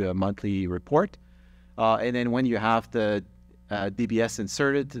into a monthly report. And then when you have the DBS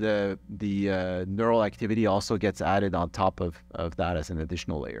inserted, the neural activity also gets added on top of that as an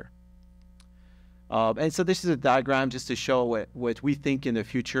additional layer. And so this is a diagram just to show what we think in the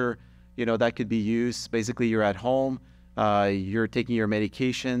future, that could be used. Basically, you're at home, you're taking your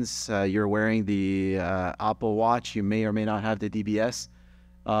medications, you're wearing the Apple Watch, you may or may not have the DBS.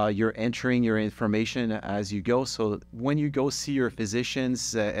 You're entering your information as you go. So when you go see your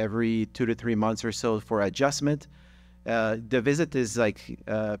physicians every 2 to 3 months or so for adjustment, the visit is like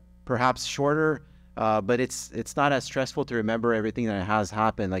perhaps shorter, but it's not as stressful to remember everything that has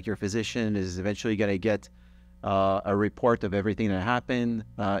happened. Like your physician is eventually going to get a report of everything that happened.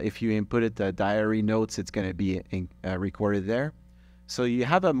 If you inputted the diary notes, it's going to be recorded there. So you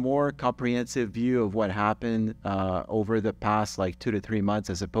have a more comprehensive view of what happened over the past like 2 to 3 months,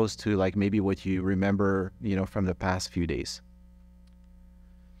 as opposed to like maybe what you remember, from the past few days.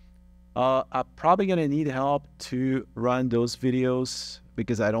 I'm probably going to need help to run those videos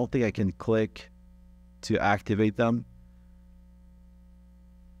because I don't think I can click to activate them.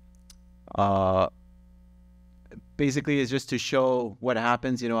 Basically, it's just to show what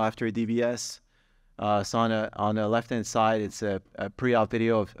happens, after a DBS. So on the left-hand side, it's a pre-op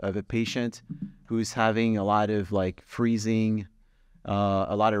video of a patient who's having a lot of like freezing,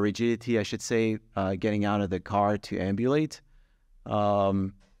 a lot of rigidity, I should say, getting out of the car to ambulate.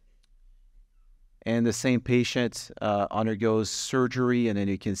 And the same patient undergoes surgery, and then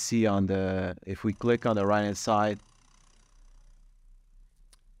you can see if we click on the right-hand side,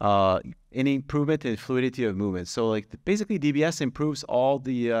 any improvement in fluidity of movement. So like basically DBS improves all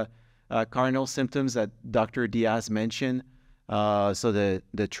the cardinal symptoms that Dr. Diaz mentioned. So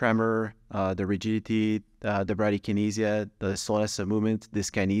the tremor, the rigidity, the bradykinesia, the slowness of movement,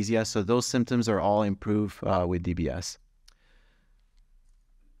 dyskinesia. So those symptoms are all improved with DBS.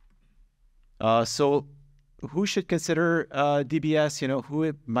 So who should consider DBS, who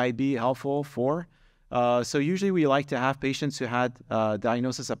it might be helpful for? So usually we like to have patients who had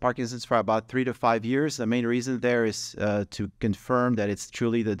diagnosis of Parkinson's for about 3 to 5 years. The main reason there is to confirm that it's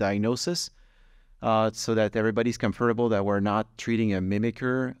truly the diagnosis, so that everybody's comfortable that we're not treating a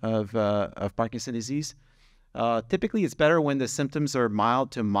mimicker of Parkinson's disease. Typically, it's better when the symptoms are mild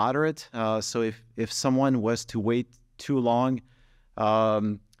to moderate. So if someone was to wait too long,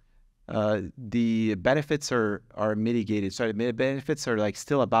 the benefits are mitigated. So the benefits are like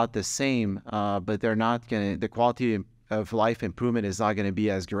still about the same, but they're not going to, the quality of life improvement is not going to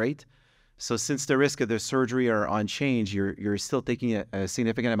be as great. So since the risk of the surgery are unchanged, you're still taking a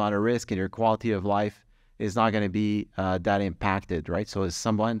significant amount of risk, and your quality of life is not going to be that impacted, right? So if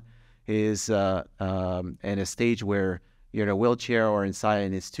someone is in a stage where you're in a wheelchair or inside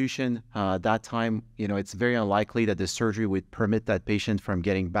an institution, that time, it's very unlikely that the surgery would permit that patient from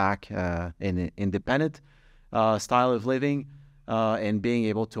getting back in an independent style of living and being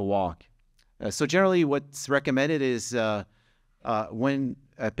able to walk. So generally what's recommended is when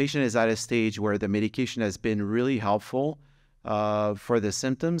a patient is at a stage where the medication has been really helpful for the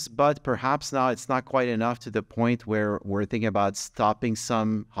symptoms, but perhaps now it's not quite enough to the point where we're thinking about stopping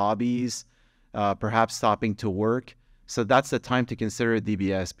some hobbies, perhaps stopping to work. So that's the time to consider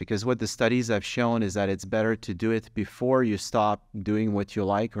DBS, because what the studies have shown is that it's better to do it before you stop doing what you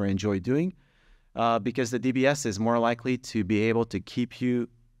like or enjoy doing, because the DBS is more likely to be able to keep you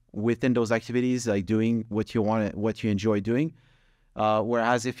within those activities, like doing what you want, what you enjoy doing.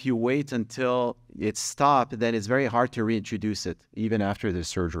 Whereas if you wait until it's stopped, then it's very hard to reintroduce it, even after the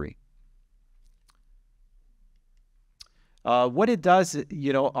surgery. What it does,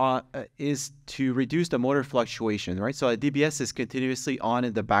 is to reduce the motor fluctuation, right? So a DBS is continuously on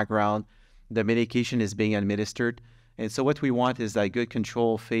in the background. The medication is being administered. And so what we want is that good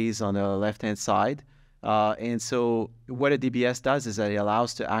control phase on the left-hand side. And so what a DBS does is that it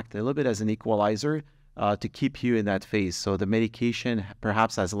allows to act a little bit as an equalizer to keep you in that phase. So the medication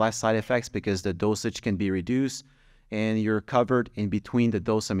perhaps has less side effects because the dosage can be reduced and you're covered in between the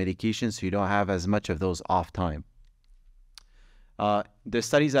dose of medication, so you don't have as much of those off time. The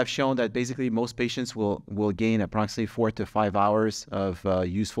studies have shown that basically most patients will gain approximately 4 to 5 hours of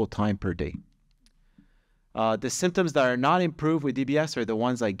useful time per day. The symptoms that are not improved with DBS are the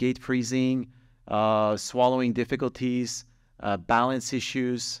ones like gait freezing, swallowing difficulties, balance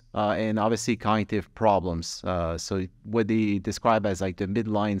issues, and obviously cognitive problems. So what they describe as like the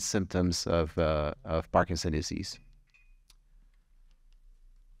midline symptoms of Parkinson's disease.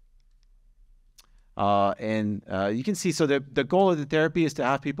 You can see, so the goal of the therapy is to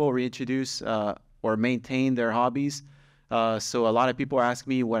have people reintroduce or maintain their hobbies. So a lot of people ask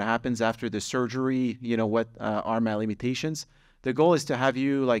me what happens after the surgery, what are my limitations? The goal is to have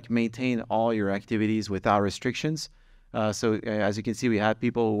you maintain all your activities without restrictions. So as you can see, we had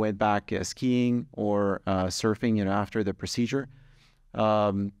people who went back skiing or surfing, after the procedure.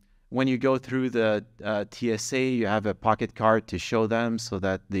 When you go through the TSA, you have a pocket card to show them so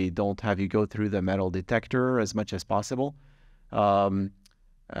that they don't have you go through the metal detector as much as possible.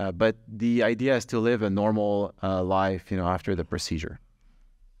 But the idea is to live a normal life, after the procedure.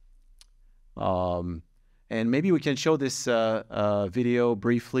 And maybe we can show this video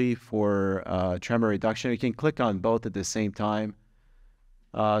briefly for tremor reduction. You can click on both at the same time.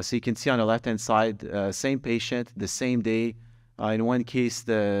 So you can see on the left-hand side, same patient, the same day. In one case,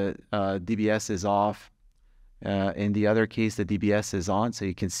 the DBS is off. In the other case, the DBS is on. So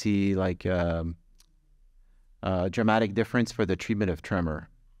you can see a dramatic difference for the treatment of tremor.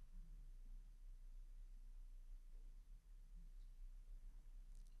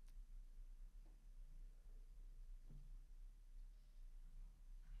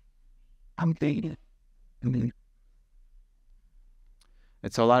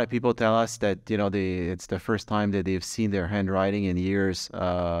 And so a lot of people tell us that, it's the first time that they've seen their handwriting in years,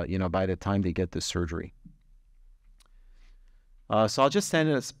 by the time they get the surgery. So I'll just spend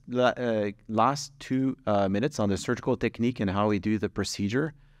the last 2 minutes on the surgical technique and how we do the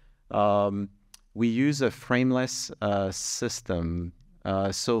procedure. We use a frameless system.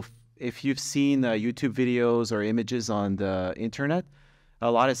 So if you've seen YouTube videos or images on the internet, a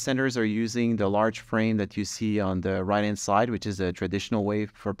lot of centers are using the large frame that you see on the right-hand side, which is a traditional way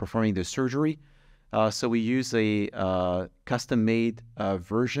for performing the surgery. So we use a custom-made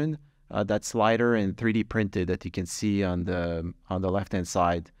version that's lighter and 3D printed that you can see on the left-hand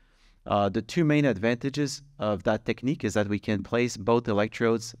side. The 2 main advantages of that technique is that we can place both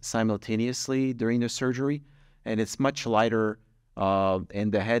electrodes simultaneously during the surgery, and it's much lighter,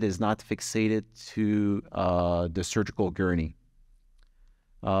 and the head is not fixated to the surgical gurney.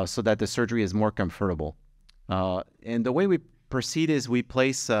 So that the surgery is more comfortable. And the way we proceed is we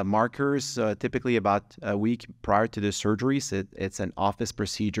place markers typically about a week prior to the surgery. So it's an office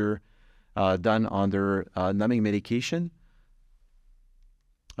procedure done under numbing medication.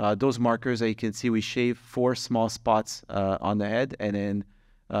 Those markers, as you can see, we shave 4 small spots on the head, and then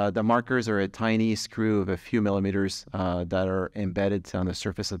the markers are a tiny screw of a few millimeters that are embedded on the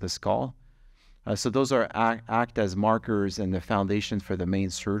surface of the skull. So those are act as markers and the foundation for the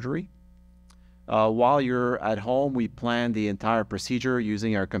main surgery. While you're at home, we plan the entire procedure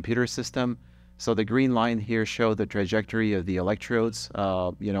using our computer system. So the green line here shows the trajectory of the electrodes,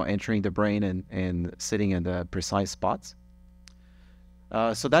 entering the brain and sitting in the precise spots.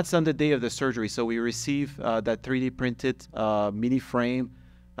 So that's on the day of the surgery. So we receive that 3D printed mini frame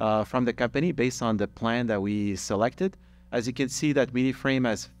from the company based on the plan that we selected. As you can see, that mini frame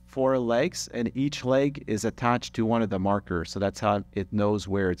has 4 legs, and each leg is attached to one of the markers. So that's how it knows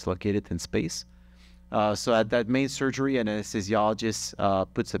where it's located in space. So at that main surgery, an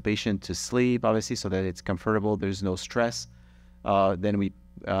anesthesiologist puts the patient to sleep, obviously, so that it's comfortable, there's no stress. Then we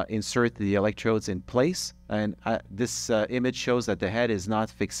insert the electrodes in place. And this image shows that the head is not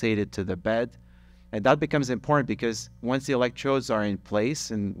fixated to the bed. And that becomes important because once the electrodes are in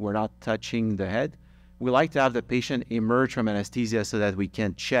place and we're not touching the head, we like to have the patient emerge from anesthesia so that we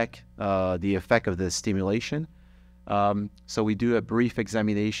can check the effect of the stimulation. So we do a brief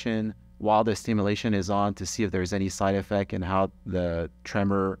examination while the stimulation is on to see if there's any side effect and how the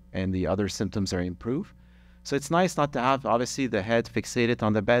tremor and the other symptoms are improved. So it's nice not to have, obviously, the head fixated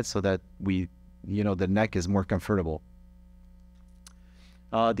on the bed so that the neck is more comfortable.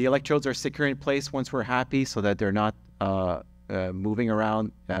 The electrodes are secure in place once we're happy so that they're not moving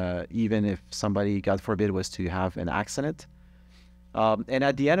around, even if somebody, God forbid, was to have an accident. And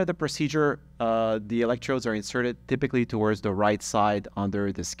at the end of the procedure, the electrodes are inserted typically towards the right side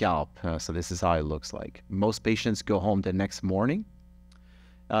under the scalp. So this is how it looks like. Most patients go home the next morning.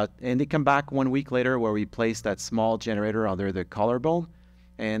 And they come back 1 week later where we place that small generator under the collarbone.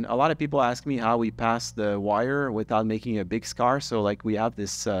 And a lot of people ask me how we pass the wire without making a big scar. So like we have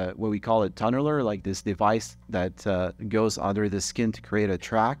this, what we call a tunneler, like this device that goes under the skin to create a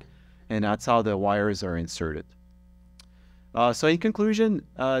track. And that's how the wires are inserted. So in conclusion,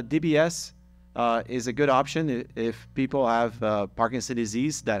 DBS is a good option if people have Parkinson's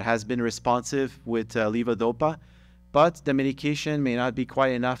disease that has been responsive with levodopa, but the medication may not be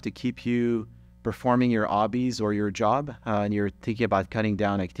quite enough to keep you performing your hobbies or your job, and you're thinking about cutting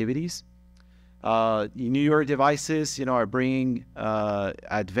down activities. Newer devices, are bringing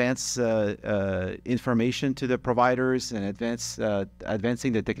advanced information to the providers and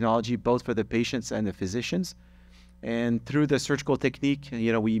advancing the technology both for the patients and the physicians. And through the surgical technique,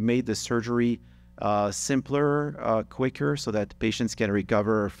 we made the surgery simpler, quicker, so that patients can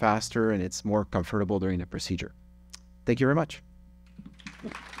recover faster and it's more comfortable during the procedure. Thank you very much.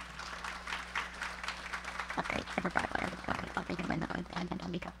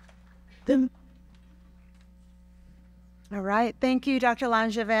 All right. Thank you, Dr.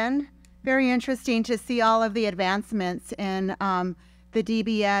 Langevin. Very interesting to see all of the advancements in the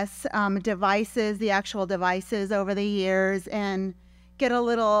DBS devices, the actual devices over the years, and get a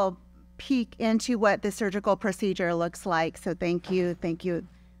little peek into what the surgical procedure looks like. So thank you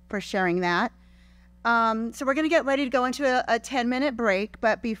for sharing that. So we're going to get ready to go into a 10-minute break,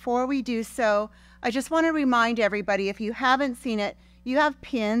 but before we do so, I just want to remind everybody, if you haven't seen it, you have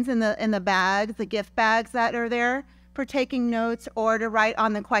pins in the bags, the gift bags that are there for taking notes or to write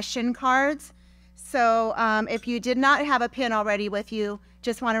on the question cards. So if you did not have a pin already with you,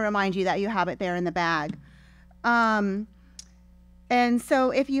 just want to remind you that you have it there in the bag. And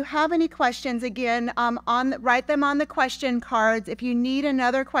so if you have any questions, again, write them on the question cards. If you need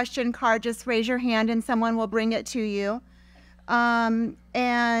another question card, just raise your hand and someone will bring it to you. Go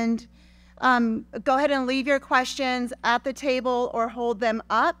ahead and leave your questions at the table or hold them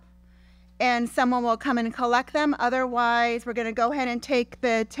up, and someone will come and collect them. Otherwise, we're going to go ahead and take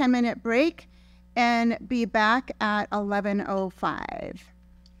the 10-minute break and be back at 11:05.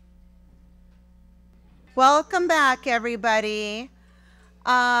 Welcome back, everybody.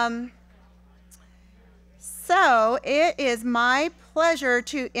 So it is my pleasure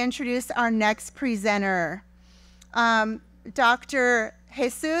to introduce our next presenter, Dr.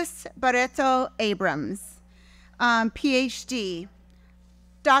 Jesus Barreto Abrams, PhD.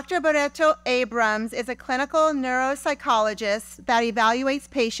 Dr. Barreto Abrams is a clinical neuropsychologist that evaluates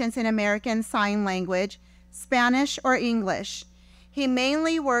patients in American Sign Language, Spanish, or English. He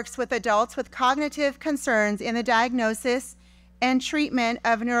mainly works with adults with cognitive concerns in the diagnosis and treatment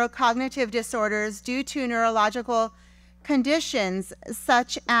of neurocognitive disorders due to neurological conditions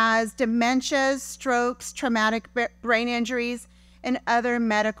such as dementias, strokes, traumatic brain injuries, and other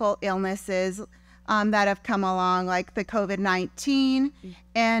medical illnesses that have come along, like the COVID-19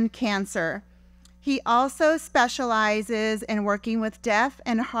 and cancer. He also specializes in working with deaf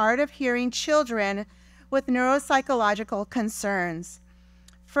and hard of hearing children with neuropsychological concerns.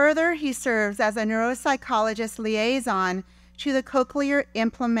 Further, he serves as a neuropsychologist liaison to the cochlear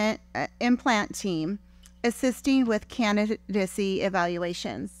implant team, assisting with candidacy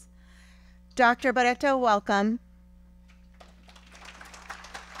evaluations. Dr. Barreto, welcome.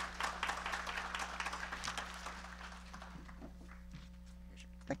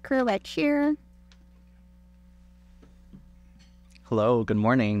 crew right here. Hello, good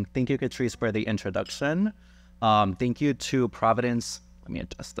morning. Thank you, Catrice, for the introduction. Thank you to Providence. Let me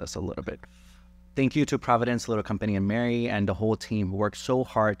adjust this a little bit. Thank you to Providence, Little Company, and Mary, and the whole team who worked so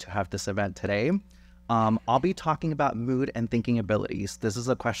hard to have this event today. I'll be talking about mood and thinking abilities. This is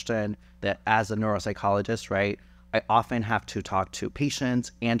a question that, as a neuropsychologist, right, I often have to talk to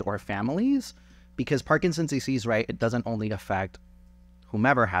patients and or families, because Parkinson's disease, right, it doesn't only affect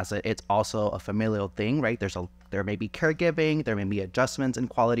whomever has it, it's also a familial thing, right? There may be caregiving, there may be adjustments in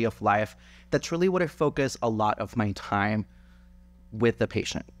quality of life. That's really what I focus a lot of my time with the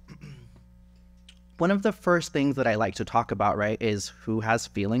patient. One of the first things that I like to talk about, right, is who has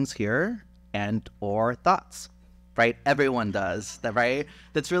feelings here and or thoughts, right? Everyone does that, right?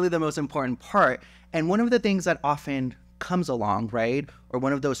 That's really the most important part. And one of the things that often comes along, right, or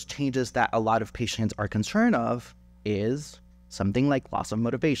one of those changes that a lot of patients are concerned of is something like loss of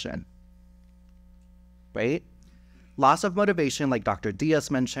motivation, right? Loss of motivation, like Dr.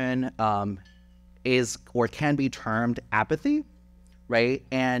 Diaz mentioned, is or can be termed apathy, right?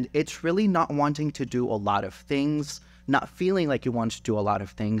 And it's really not wanting to do a lot of things, not feeling like you want to do a lot of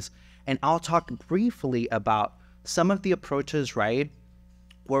things. And I'll talk briefly about some of the approaches, right,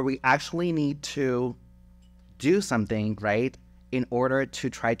 where we actually need to do something, right, in order to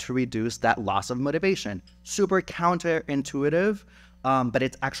try to reduce that loss of motivation. Super counterintuitive, but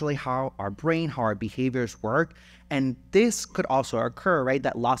it's actually how our brain, how our behaviors work. And this could also occur, right,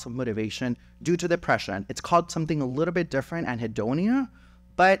 that loss of motivation due to depression. It's called something a little bit different, anhedonia,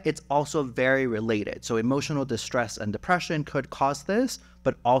 but it's also very related. So emotional distress and depression could cause this,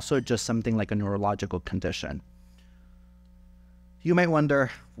 but also just something like a neurological condition. You might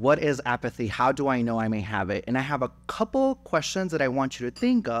wonder, what is apathy? How do I know I may have it? And I have a couple questions that I want you to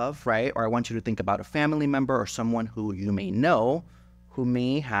think of, right? Or I want you to think about a family member or someone who you may know who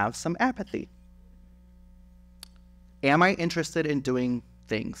may have some apathy. Am I interested in doing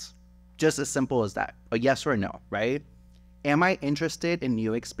things? Just as simple as that, a yes or no, right? Am I interested in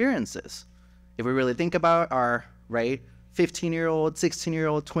new experiences? If we really think about our, right, 15-year-old,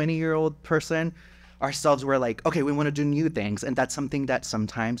 16-year-old, 20-year-old person, ourselves, we're like, okay, we want to do new things. And that's something that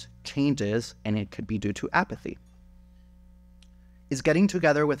sometimes changes, and it could be due to apathy. Is getting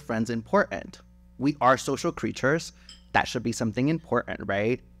together with friends important? We are social creatures. That should be something important,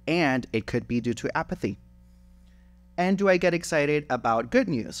 right? And it could be due to apathy. And do I get excited about good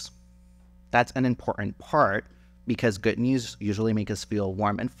news? That's an important part, because good news usually makes us feel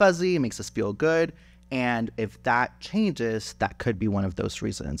warm and fuzzy, makes us feel good. And if that changes, that could be one of those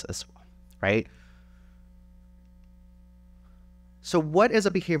reasons as well, right? So what is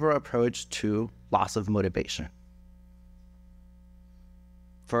a behavioral approach to loss of motivation?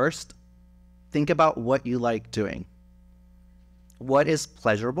 First, think about what you like doing. What is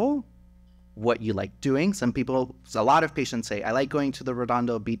pleasurable? What you like doing? A lot of patients say, I like going to the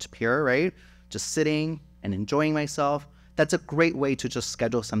Redondo Beach Pier, right? Just sitting and enjoying myself. That's a great way to just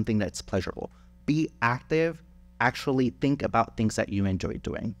schedule something that's pleasurable. Be active, actually think about things that you enjoy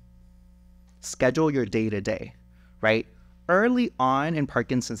doing. Schedule your day-to-day, right? Early on in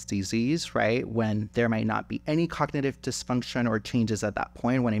Parkinson's disease, right, when there might not be any cognitive dysfunction or changes at that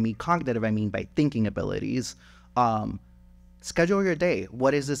point, when I mean cognitive, I mean by thinking abilities, schedule your day.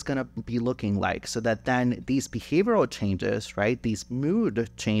 What is this going to be looking like? So that then these behavioral changes, right, these mood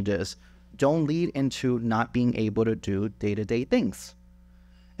changes don't lead into not being able to do day-to-day things.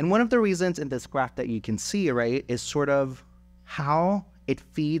 And one of the reasons in this graph that you can see, right, is sort of how it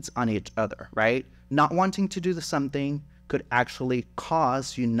feeds on each other, right? Not wanting to do something could actually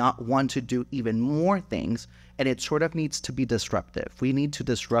cause you not want to do even more things, and it sort of needs to be disruptive. We need to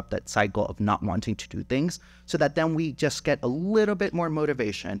disrupt that cycle of not wanting to do things so that then we just get a little bit more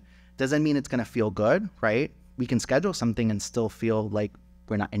motivation. Doesn't mean it's going to feel good, right? We can schedule something and still feel like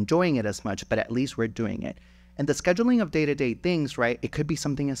we're not enjoying it as much, but at least we're doing it. And the scheduling of day-to-day things, right, it could be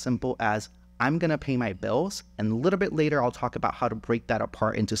something as simple as I'm going to pay my bills, and a little bit later I'll talk about how to break that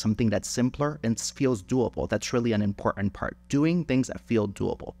apart into something that's simpler and feels doable. That's really an important part, doing things that feel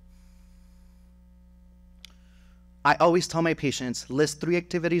doable. I always tell my patients, list 3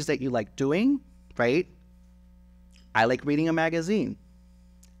 activities that you like doing, right? I like reading a magazine.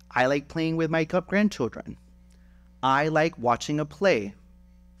 I like playing with my grandchildren. I like watching a play.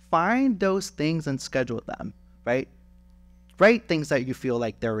 Find those things and schedule them, right? Write things that you feel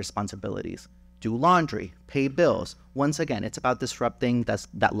like they're responsibilities. Do laundry, pay bills. Once again, it's about disrupting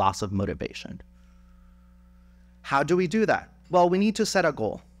that loss of motivation. How do we do that? Well, we need to set a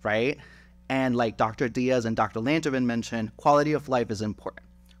goal, right? And like Dr. Diaz and Dr. Langevin mentioned, quality of life is important.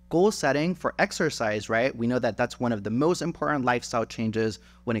 goal setting for exercise, right? We know that that's one of the most important lifestyle changes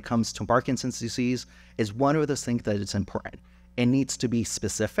when it comes to Parkinson's disease, is one of those things that is important. It needs to be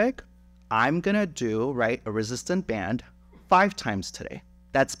specific. I'm going to do, right, a resistant band 5 times today.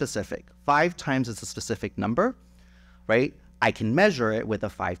 That's specific. 5 times is a specific number, right? I can measure it with a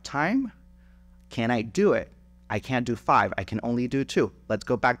 5 time. Can I do it? I can't do 5. I can only do 2. Let's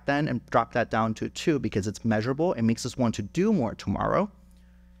go back then and drop that down to 2 because it's measurable. It makes us want to do more tomorrow.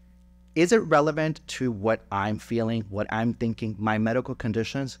 Is it relevant to what I'm feeling, what I'm thinking, my medical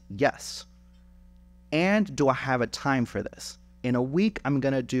conditions? Yes. And do I have a time for this? In a week, I'm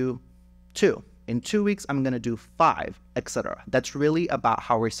going to do 2. In 2 weeks, I'm going to do 5, etc. That's really about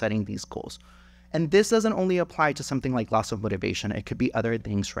how we're setting these goals. And this doesn't only apply to something like loss of motivation. It could be other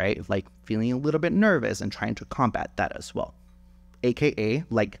things, right? Like feeling a little bit nervous and trying to combat that as well. AKA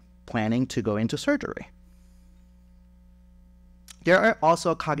like planning to go into surgery. There are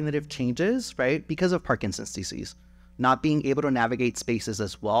also cognitive changes, right? Because of Parkinson's disease. Not being able to navigate spaces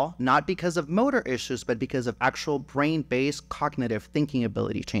as well, not because of motor issues, but because of actual brain-based cognitive thinking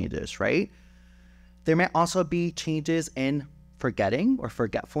ability changes, right? There may also be changes in forgetting or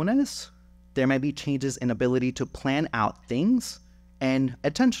forgetfulness. There may be changes in ability to plan out things and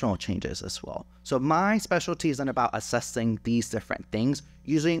attentional changes as well. So my specialty isn't about assessing these different things,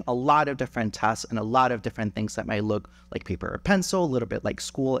 using a lot of different tests and a lot of different things that might look like paper or pencil, a little bit like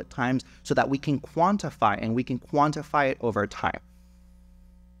school at times, so that we can quantify, and we can quantify it over time.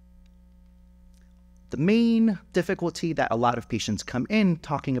 The main difficulty that a lot of patients come in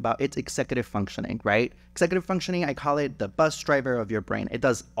talking about, it's executive functioning, right? Executive functioning, I call it the bus driver of your brain. It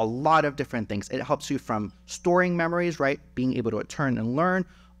does a lot of different things. It helps you from storing memories, right? Being able to return and learn,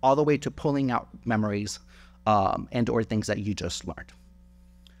 all the way to pulling out memories and or things that you just learned.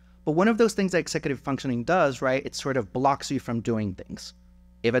 But one of those things that executive functioning does, right, it sort of blocks you from doing things.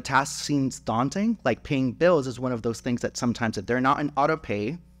 If a task seems daunting, like paying bills is one of those things that sometimes if they're not in auto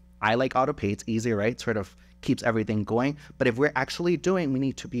pay, I like auto pay, it's easy, right? Sort of keeps everything going. But if we're actually doing, we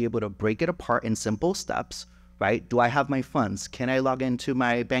need to be able to break it apart in simple steps, right? Do I have my funds? Can I log into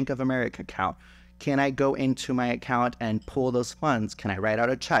my Bank of America account? Can I go into my account and pull those funds? Can I write out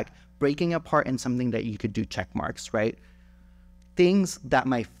a check? Breaking apart in something that you could do check marks, right? Things that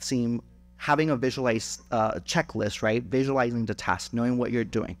might seem, having a visualized checklist, right? Visualizing the task, knowing what you're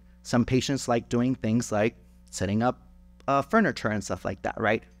doing. Some patients like doing things like setting up furniture and stuff like that,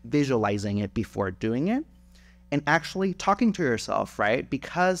 right? Visualizing it before doing it. And actually talking to yourself, right?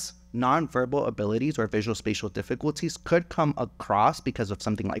 Because nonverbal abilities or visual spatial difficulties could come across because of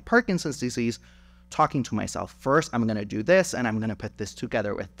something like Parkinson's disease. Talking to myself, first, I'm going to do this and I'm going to put this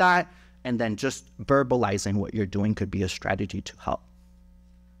together with that. And then just verbalizing what you're doing could be a strategy to help.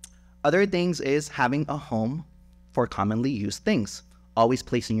 Other things is having a home for commonly used things. Always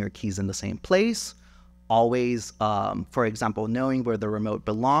placing your keys in the same place. Always, for example, knowing where the remote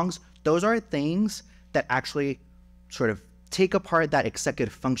belongs. Those are things that actually sort of take apart that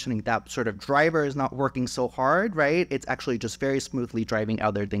executive functioning, that sort of driver is not working so hard, right? It's actually just very smoothly driving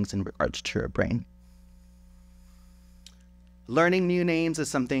other things in regards to your brain. Learning new names is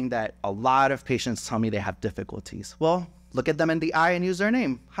something that a lot of patients tell me they have difficulties. Well, look at them in the eye and use their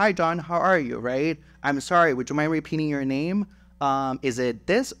name. Hi, John, how are you, right? I'm sorry, would you mind repeating your name? Is it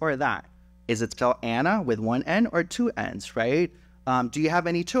this or that? Is it spelled Anna with 1 N or 2 N's, right? Do you have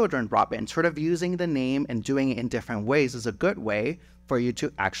any children, Robin? Sort of using the name and doing it in different ways is a good way for you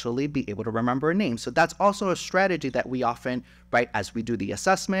to actually be able to remember a name. So that's also a strategy that we often, right, as we do the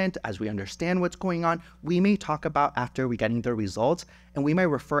assessment, as we understand what's going on, we may talk about after we're getting the results, and we may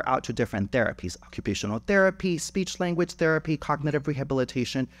refer out to different therapies, occupational therapy, speech language therapy, cognitive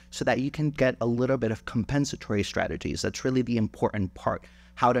rehabilitation, so that you can get a little bit of compensatory strategies. That's really the important part.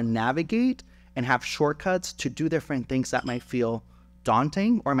 How to navigate and have shortcuts to do different things that might feel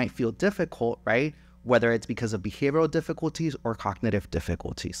daunting or might feel difficult, right? Whether it's because of behavioral difficulties or cognitive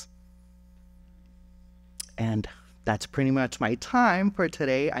difficulties. And that's pretty much my time for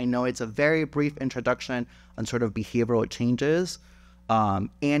today. I know it's a very brief introduction on sort of behavioral changes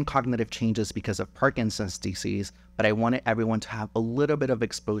and cognitive changes because of Parkinson's disease, but I wanted everyone to have a little bit of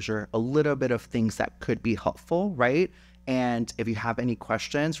exposure, a little bit of things that could be helpful, right? And if you have any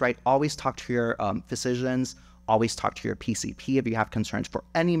questions, right, always talk to your physicians, always talk to your PCP if you have concerns for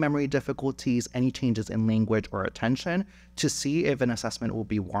any memory difficulties, any changes in language or attention, to see if an assessment will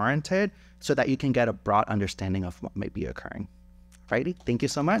be warranted so that you can get a broad understanding of what might be occurring. Righty, thank you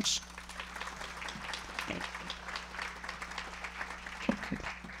so much.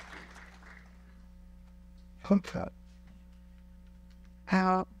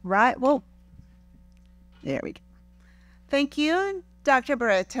 Right, well, there we go. Thank you. Dr.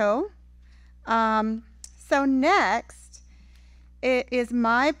 Barreto. So next, it is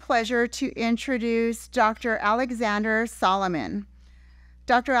my pleasure to introduce Dr. Alexander Solomon.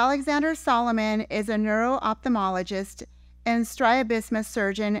 Dr. Alexander Solomon is a neuro-ophthalmologist and strabismus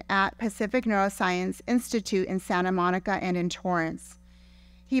surgeon at Pacific Neuroscience Institute in Santa Monica and in Torrance.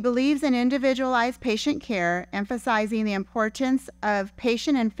 He believes in individualized patient care, emphasizing the importance of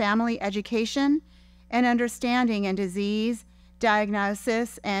patient and family education and understanding in disease,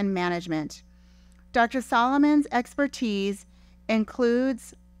 diagnosis, and management. Dr. Solomon's expertise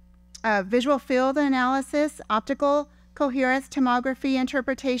includes visual field analysis, optical coherence tomography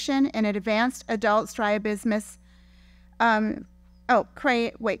interpretation, and advanced adult strabismus. Advanced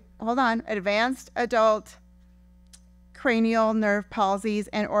adult cranial nerve palsies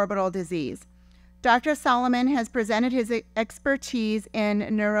and orbital disease. Dr. Solomon has presented his expertise in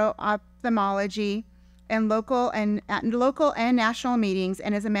neuro-ophthalmology in local and national meetings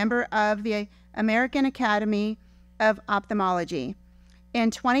and is a member of the American Academy of Ophthalmology.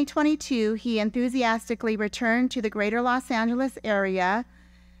 In 2022, he enthusiastically returned to the greater Los Angeles area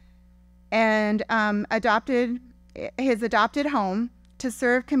and his adopted home to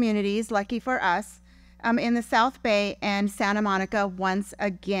serve communities, lucky for us, in the South Bay and Santa Monica once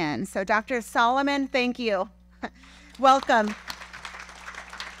again. So Dr. Solomon, thank you. Welcome.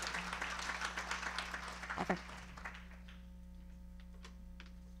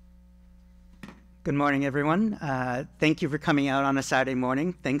 Good morning, everyone. Thank you for coming out on a Saturday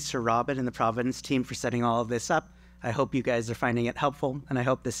morning. Thanks to Robin and the Providence team for setting all of this up. I hope you guys are finding it helpful, and I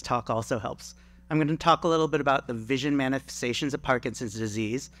hope this talk also helps. I'm going to talk a little bit about the vision manifestations of Parkinson's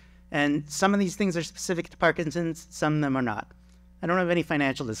disease, and some of these things are specific to Parkinson's, some of them are not. I don't have any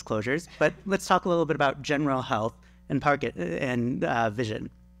financial disclosures, but let's talk a little bit about general health and vision.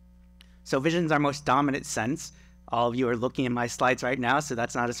 So vision is our most dominant sense. All of you are looking at my slides right now, so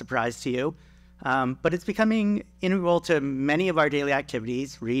that's not a surprise to you. But it's becoming integral to many of our daily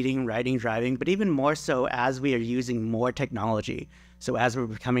activities, reading, writing, driving, but even more so as we are using more technology. So as we're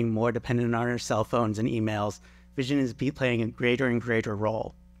becoming more dependent on our cell phones and emails, vision is playing a greater and greater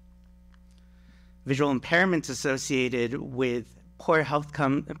role. Visual impairments associated with poor health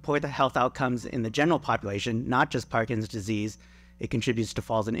outcomes in the general population, not just Parkinson's disease. It contributes to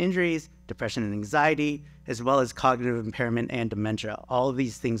falls and injuries, depression and anxiety, as well as cognitive impairment and dementia. All of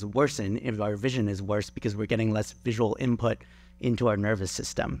these things worsen if our vision is worse because we're getting less visual input into our nervous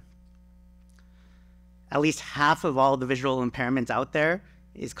system. At least half of all the visual impairments out there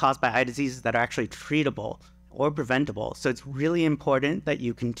is caused by eye diseases that are actually treatable or preventable. So it's really important that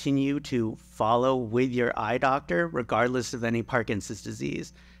you continue to follow with your eye doctor regardless of any Parkinson's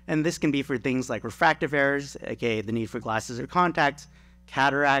disease. And this can be for things like refractive errors, aka the need for glasses or contacts,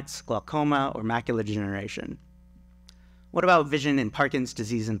 cataracts, glaucoma, or macular degeneration. What about vision in Parkinson's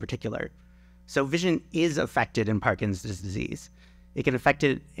disease in particular? So vision is affected in Parkinson's disease. It can affect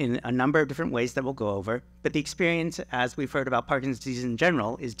it in a number of different ways that we'll go over, but the experience, as we've heard about Parkinson's disease in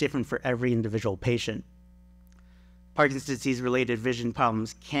general, is different for every individual patient. Parkinson's disease-related vision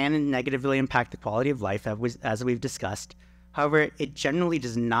problems can negatively impact the quality of life, as we've discussed. However, it generally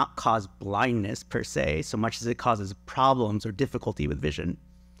does not cause blindness per se, so much as it causes problems or difficulty with vision.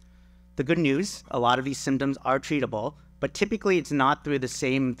 The good news, a lot of these symptoms are treatable, but typically it's not through the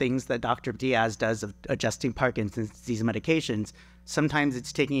same things that Dr. Diaz does of adjusting Parkinson's disease medications. Sometimes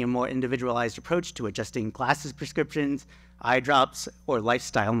it's taking a more individualized approach to adjusting glasses prescriptions, eye drops, or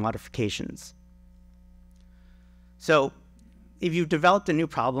lifestyle modifications. So, if you've developed a new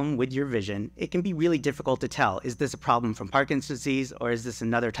problem with your vision, it can be really difficult to tell, is this a problem from Parkinson's disease or is this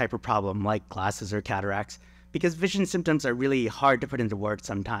another type of problem like glasses or cataracts? Because vision symptoms are really hard to put into words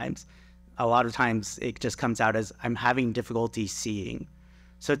sometimes. A lot of times it just comes out as, I'm having difficulty seeing.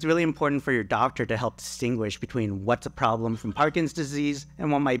 So it's really important for your doctor to help distinguish between what's a problem from Parkinson's disease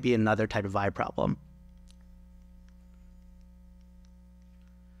and what might be another type of eye problem.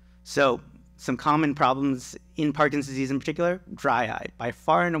 So, some common problems in Parkinson's disease in particular, dry eye. By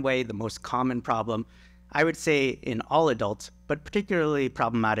far and away the most common problem, I would say in all adults, but particularly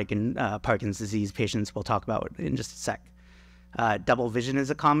problematic in Parkinson's disease patients we'll talk about in just a sec. Double vision is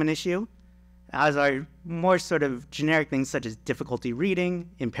a common issue, as are more sort of generic things such as difficulty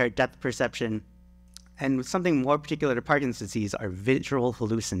reading, impaired depth perception, and something more particular to Parkinson's disease are visual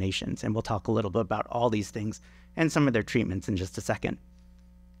hallucinations, and we'll talk a little bit about all these things and some of their treatments in just a second.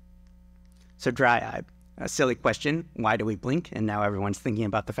 So dry eye, a silly question, why do we blink? And now everyone's thinking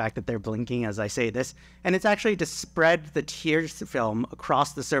about the fact that they're blinking as I say this. And it's actually to spread the tear film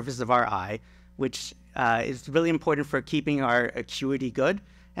across the surface of our eye, which is really important for keeping our acuity good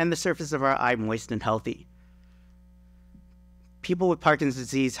and the surface of our eye moist and healthy. People with Parkinson's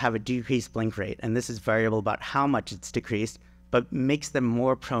disease have a decreased blink rate, and this is variable about how much it's decreased, but makes them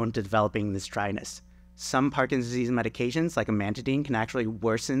more prone to developing this dryness. Some Parkinson's disease medications, like amantadine, can actually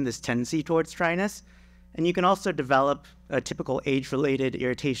worsen this tendency towards dryness. And you can also develop a typical age-related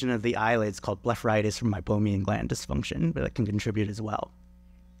irritation of the eyelids called blepharitis from meibomian gland dysfunction, but that can contribute as well.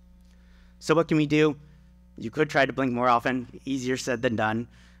 So what can we do? You could try to blink more often, easier said than done.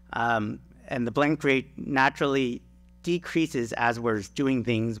 And the blink rate naturally decreases as we're doing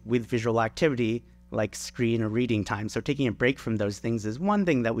things with visual activity, like screen or reading time. So taking a break from those things is one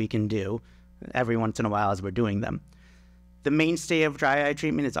thing that we can do every once in a while as we're doing them. The mainstay of dry eye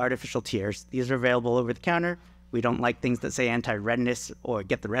treatment is artificial tears. These are available over the counter. We don't like things that say anti-redness or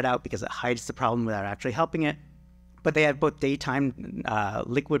get the red out because it hides the problem without actually helping it. But they have both daytime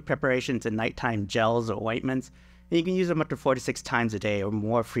liquid preparations and nighttime gels or ointments. And you can use them up to 4 to 6 times a day or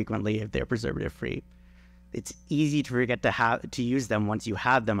more frequently if they're preservative-free. It's easy to forget to use them once you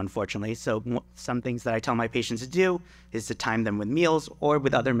have them, unfortunately. So some things that I tell my patients to do is to time them with meals or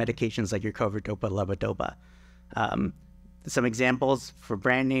with other medications like your Coverdopa, levodopa. Some examples for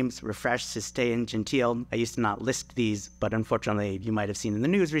brand names: Refresh, Systane, Gentile. I used to not list these, but unfortunately, you might have seen in the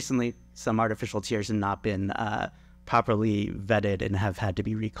news recently, some artificial tears have not been properly vetted and have had to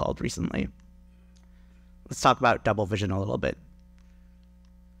be recalled recently. Let's talk about double vision a little bit.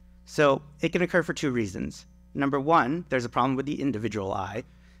 So it can occur for 2 reasons. Number one, there's a problem with the individual eye.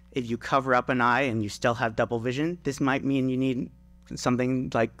 If you cover up an eye and you still have double vision, this might mean you need something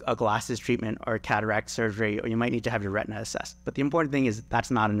like a glasses treatment or a cataract surgery, or you might need to have your retina assessed. But the important thing is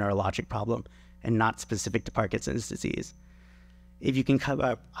that's not a neurologic problem and not specific to Parkinson's disease. If you can cover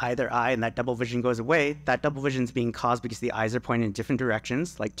up either eye and that double vision goes away, that double vision is being caused because the eyes are pointing in different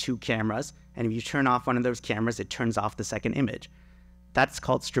directions, like 2 cameras, and if you turn off one of those cameras, it turns off the second image. That's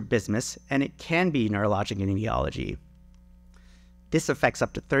called strabismus, and it can be neurologic in etiology. This affects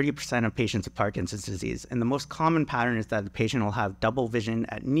up to 30% of patients with Parkinson's disease, and the most common pattern is that the patient will have double vision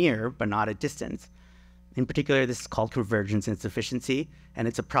at near, but not at distance. In particular, this is called convergence insufficiency, and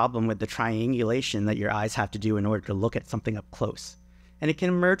it's a problem with the triangulation that your eyes have to do in order to look at something up close. And it can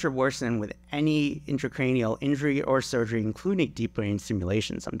emerge or worsen with any intracranial injury or surgery, including deep brain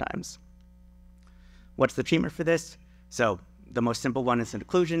stimulation sometimes. What's the treatment for this? So the most simple one is an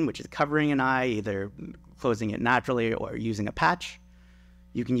occlusion, which is covering an eye, either closing it naturally or using a patch.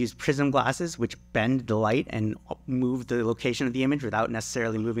 You can use prism glasses, which bend the light and move the location of the image without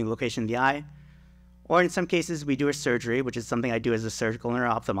necessarily moving the location of the eye. Or in some cases, we do a surgery, which is something I do as a surgical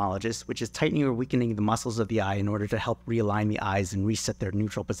neuro-ophthalmologist, which is tightening or weakening the muscles of the eye in order to help realign the eyes and reset their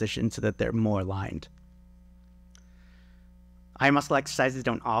neutral position so that they're more aligned. Eye muscle exercises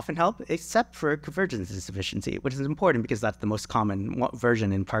don't often help, except for convergence insufficiency, which is important because that's the most common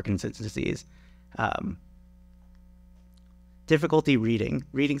version in Parkinson's disease. Difficulty reading.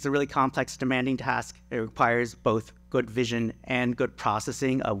 Reading is a really complex, demanding task. It requires both good vision and good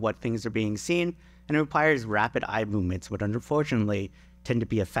processing of what things are being seen, and it requires rapid eye movements, which unfortunately tend to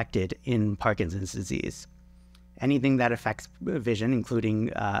be affected in Parkinson's disease. Anything that affects vision,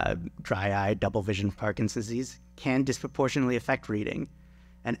 including dry eye, double vision, Parkinson's disease, can disproportionately affect reading.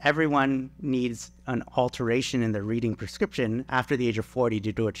 And everyone needs an alteration in their reading prescription after the age of 40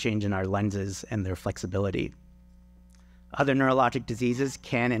 due to a change in our lenses and their flexibility. Other neurologic diseases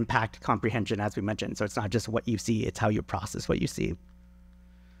can impact comprehension, as we mentioned. So it's not just what you see, it's how you process what you see.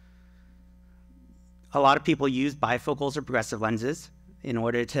 A lot of people use bifocals or progressive lenses in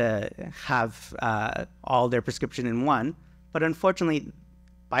order to have all their prescription in one. But unfortunately,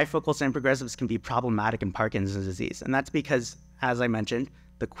 bifocals and progressives can be problematic in Parkinson's disease. And that's because, as I mentioned,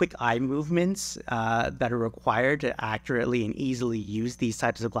 the quick eye movements that are required to accurately and easily use these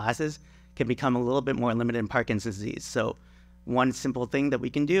types of glasses can become a little bit more limited in Parkinson's disease. So one simple thing that we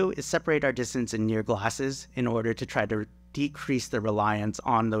can do is separate our distance in near glasses in order to try to decrease the reliance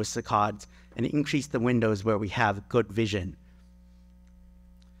on those saccades and increase the windows where we have good vision.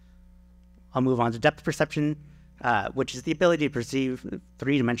 I'll move on to depth perception, which is the ability to perceive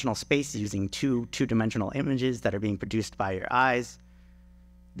 3-dimensional space using two-dimensional images that are being produced by your eyes.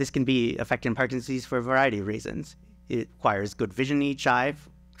 This can be affected in Parkinson's disease for a variety of reasons. It requires good vision in each eye.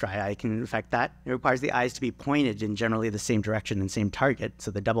 Dry eye can affect that. It requires the eyes to be pointed in generally the same direction and same target,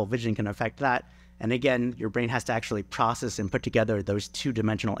 so the double vision can affect that. And again, your brain has to actually process and put together those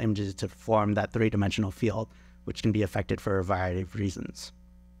 2-dimensional images to form that 3-dimensional field, which can be affected for a variety of reasons.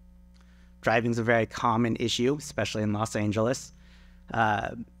 Driving is a very common issue, especially in Los Angeles.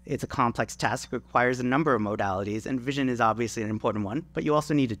 It's a complex task, requires a number of modalities, and vision is obviously an important one, but you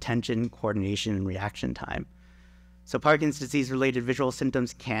also need attention, coordination, and reaction time. So Parkinson's disease-related visual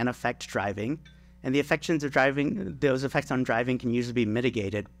symptoms can affect driving, And the affections of driving, those effects on driving can usually be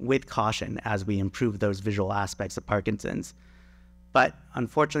mitigated with caution as we improve those visual aspects of Parkinson's. But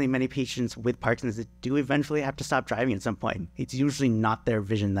unfortunately, many patients with Parkinson's do eventually have to stop driving at some point. It's usually not their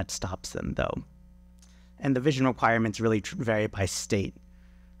vision that stops them, though. And the vision requirements really vary by state.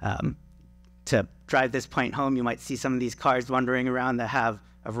 To drive this point home, you might see some of these cars wandering around that have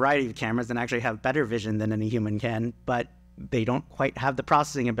a variety of cameras and actually have better vision than any human can, but they don't quite have the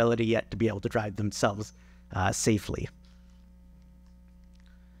processing ability yet to be able to drive themselves safely.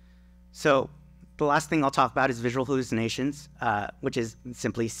 So the last thing I'll talk about is visual hallucinations, which is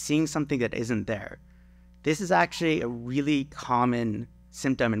simply seeing something that isn't there. This is actually a really common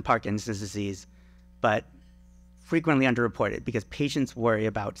symptom in Parkinson's disease, but frequently underreported because patients worry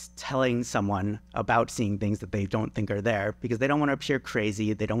about telling someone about seeing things that they don't think are there because they don't want to appear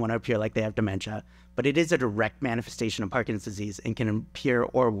crazy, they don't want to appear like they have dementia, but it is a direct manifestation of Parkinson's disease and can appear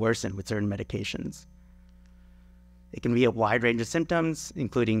or worsen with certain medications. It can be a wide range of symptoms,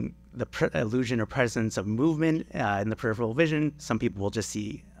 including the illusion or presence of movement in the peripheral vision. Some people will just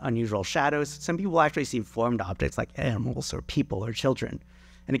see unusual shadows. Some people will actually see formed objects like animals or people or children.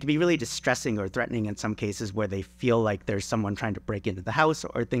 And it can be really distressing or threatening in some cases where they feel like there's someone trying to break into the house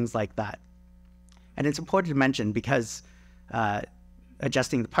or things like that. And it's important to mention because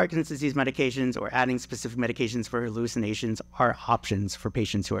adjusting the Parkinson's disease medications or adding specific medications for hallucinations are options for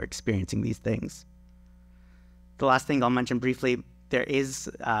patients who are experiencing these things. The last thing I'll mention briefly, there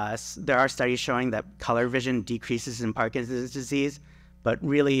are studies showing that color vision decreases in Parkinson's disease, but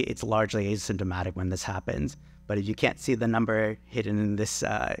really it's largely asymptomatic when this happens. But if you can't see the number hidden in this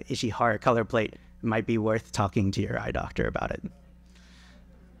Ishihara color plate, it might be worth talking to your eye doctor about it.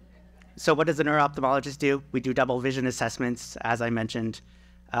 So what does a neuro-ophthalmologist do? We do double vision assessments, as I mentioned.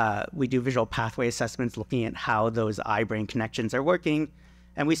 We do visual pathway assessments looking at how those eye-brain connections are working.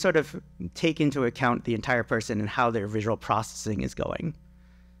 And we sort of take into account the entire person and how their visual processing is going.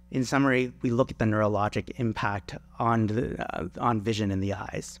 In summary, we look at the neurologic impact on vision in the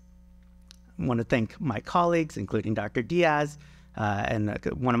eyes. I want to thank my colleagues, including Dr. Diaz, and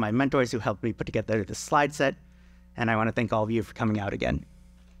one of my mentors who helped me put together the slide set. And I want to thank all of you for coming out again.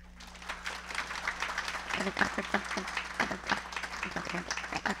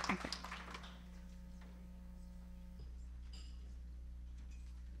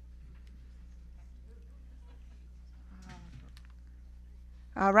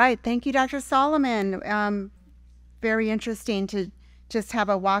 All right, thank you, Dr. Solomon. Very interesting to just have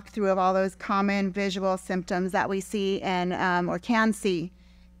a walkthrough of all those common visual symptoms that we see and or can see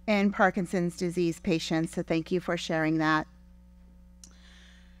in Parkinson's disease patients. So thank you for sharing that.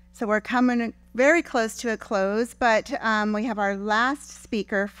 So we're coming very close to a close, but we have our last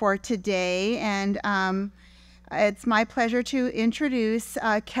speaker for today, and it's my pleasure to introduce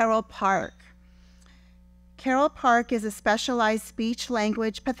Carol Park. Carol Park is a specialized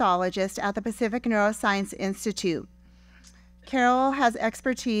speech-language pathologist at the Pacific Neuroscience Institute. Carol has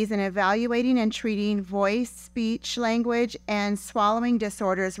expertise in evaluating and treating voice, speech, language, and swallowing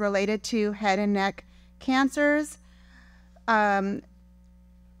disorders related to head and neck cancers,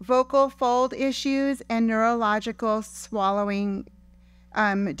 vocal fold issues, and neurological swallowing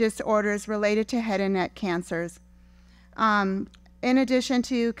disorders related to head and neck cancers. In addition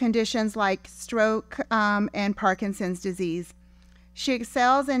to conditions like stroke and Parkinson's disease. She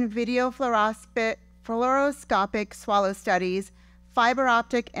excels in video fluoroscopic swallow studies, fiber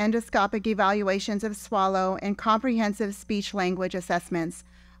optic endoscopic evaluations of swallow, and comprehensive speech-language assessments,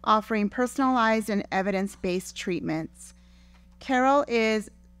 offering personalized and evidence-based treatments. Carol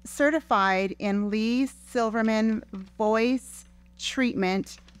is certified in Lee Silverman voice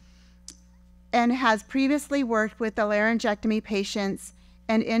treatment and has previously worked with the laryngectomy patients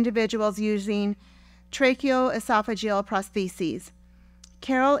and individuals using tracheoesophageal prostheses.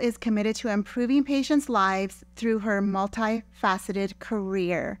 Carol is committed to improving patients' lives through her multifaceted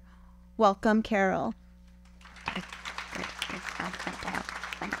career. Welcome, Carol.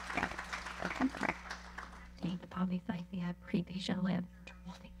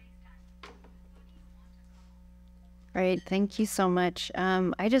 Right, thank you so much.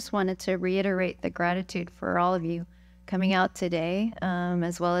 I just wanted to reiterate the gratitude for all of you coming out today,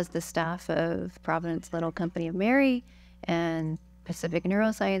 as well as the staff of Providence Little Company of Mary and Pacific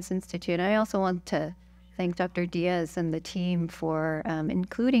Neuroscience Institute. I also want to thank Dr. Diaz and the team for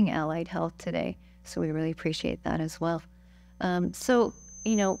including Allied Health today. So we really appreciate that as well. So,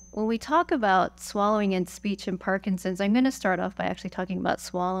 you know, when we talk about swallowing and speech and Parkinson's, I'm going to start off by actually talking about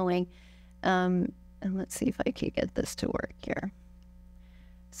swallowing. And let's see if I can get this to work here.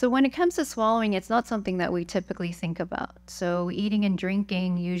 So when it comes to swallowing, it's not something that we typically think about. So eating and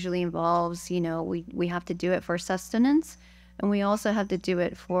drinking usually involves, we have to do it for sustenance, and we also have to do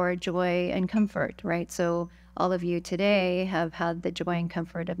it for joy and comfort, right? So all of you today have had the joy and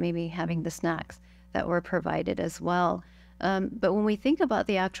comfort of maybe having the snacks that were provided as well. But when we think about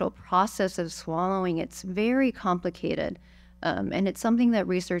the actual process of swallowing, it's very complicated. And it's something that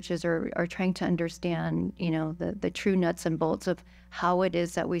researchers are trying to understand, the true nuts and bolts of how it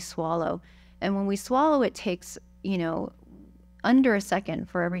is that we swallow. And when we swallow, it takes, under a second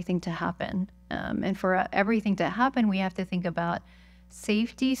for everything to happen. And for everything to happen, we have to think about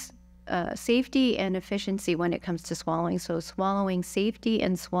safety and efficiency when it comes to swallowing. So swallowing safety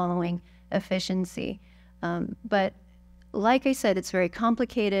and swallowing efficiency. But like I said, it's very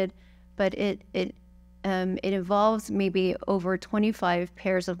complicated, but it involves maybe over 25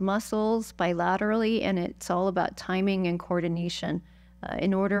 pairs of muscles bilaterally, and it's all about timing and coordination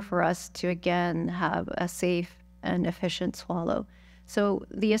in order for us to, again, have a safe and efficient swallow. So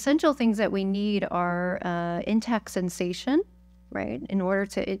the essential things that we need are intact sensation, right, in order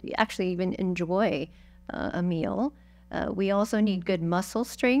to actually even enjoy a meal. We also need good muscle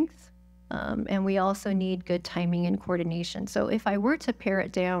strength, and we also need good timing and coordination. So if I were to pare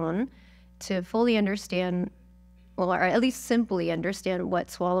it down to fully understand, or at least simply understand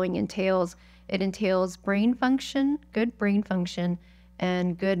what swallowing entails, it entails brain function, good brain function,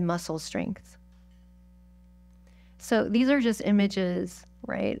 and good muscle strength. So these are just images,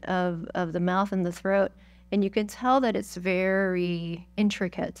 right, of the mouth and the throat, and you can tell that it's very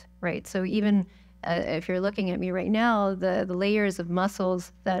intricate, right? So even if you're looking at me right now, the layers of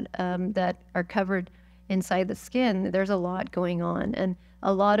muscles that are covered inside the skin, there's a lot going on, and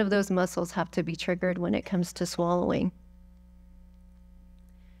a lot of those muscles have to be triggered when it comes to swallowing.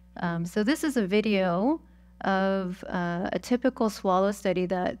 So this is a video of a typical swallow study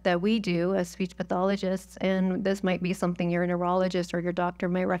that we do as speech pathologists, and this might be something your neurologist or your doctor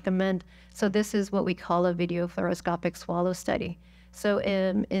might recommend. So this is what we call a video fluoroscopic swallow study. So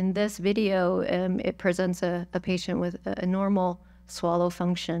in this video, it presents a patient with a normal swallow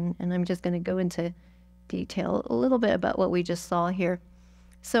function, and I'm just going to go into detail a little bit about what we just saw here.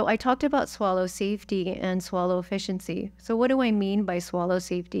 So I talked about swallow safety and swallow efficiency. So what do I mean by swallow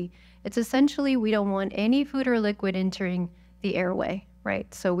safety? It's essentially we don't want any food or liquid entering the airway,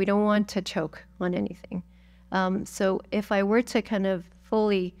 right? So we don't want to choke on anything. So if I were to kind of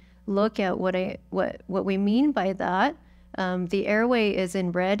fully look at what we mean by that, the airway is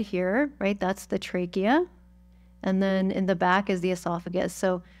in red here, right? That's the trachea. And then in the back is the esophagus.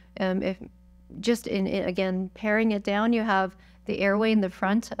 So if just again, paring it down, you have the airway in the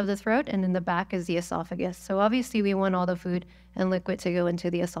front of the throat, and in the back is the esophagus. So obviously we want all the food and liquid to go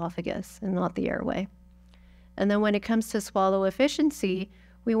into the esophagus and not the airway. And then when it comes to swallow efficiency,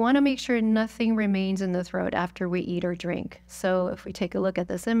 we want to make sure nothing remains in the throat after we eat or drink. So if we take a look at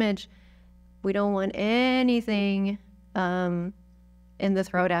this image, we don't want anything in the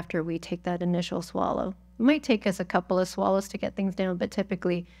throat after we take that initial swallow. It might take us a couple of swallows to get things down, but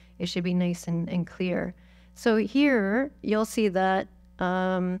typically it should be nice and clear. So here you'll see that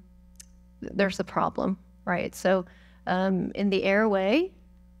there's a problem, right? So in the airway,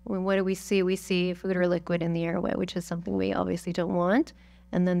 what do we see? We see food or liquid in the airway, which is something we obviously don't want.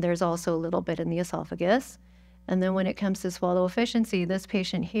 And then there's also a little bit in the esophagus. And then when it comes to swallow efficiency, this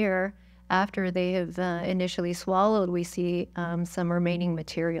patient here, after they have initially swallowed, we see some remaining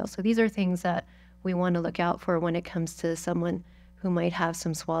material. So these are things that we want to look out for when it comes to someone who might have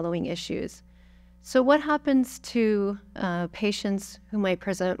some swallowing issues. So what happens to patients who might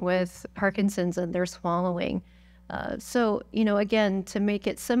present with Parkinson's and their swallowing? So, again, to make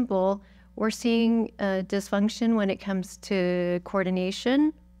it simple, we're seeing dysfunction when it comes to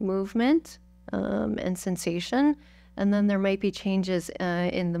coordination, movement, and sensation. And then there might be changes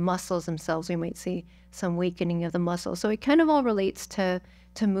in the muscles themselves. We might see some weakening of the muscle. So it kind of all relates to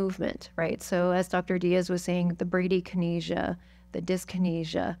movement, right? So as Dr. Diaz was saying, the bradykinesia, the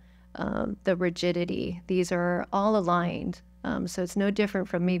dyskinesia, the rigidity, these are all aligned. So it's no different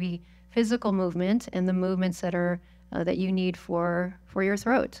from maybe physical movement and the movements that are that you need for your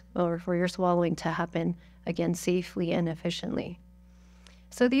throat or for your swallowing to happen, again, safely and efficiently.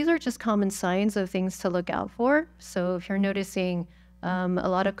 So these are just common signs of things to look out for. So if you're noticing a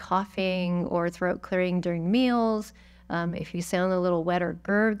lot of coughing or throat clearing during meals, if you sound a little wet or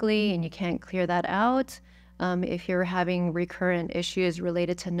gurgly and you can't clear that out, if you're having recurrent issues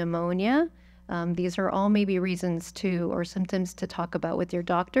related to pneumonia, these are all maybe reasons to or symptoms to talk about with your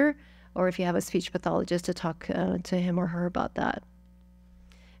doctor, or if you have a speech pathologist to talk to him or her about that.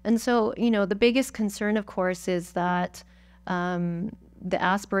 And so, the biggest concern, of course, is that the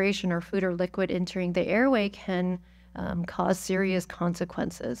aspiration or food or liquid entering the airway can cause serious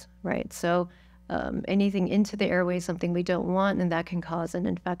consequences, right? So anything into the airway is something we don't want, and that can cause an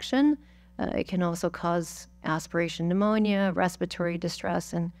infection. It can also cause aspiration pneumonia, respiratory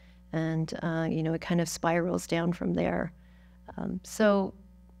distress, and it kind of spirals down from there.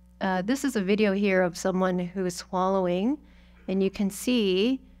 This is a video here of someone who is swallowing, and you can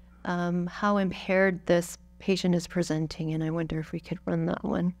see how impaired this patient is presenting. And I wonder if we could run that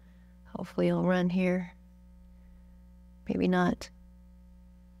one. Hopefully it'll run here. Maybe not.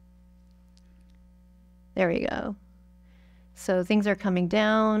 There we go. So things are coming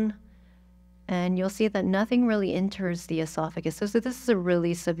down, and you'll see that nothing really enters the esophagus. So this is a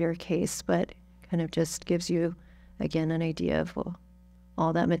really severe case, but kind of just gives you, again, an idea of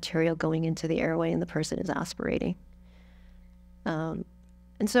all that material going into the airway and the person is aspirating.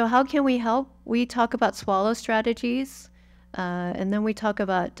 And so how can we help? We talk about swallow strategies, and then we talk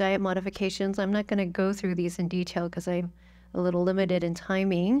about diet modifications. I'm not going to go through these in detail because I'm a little limited in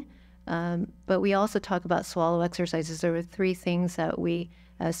timing, but we also talk about swallow exercises. There are 3 things that we,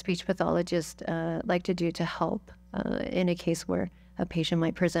 as speech pathologists, like to do to help in a case where a patient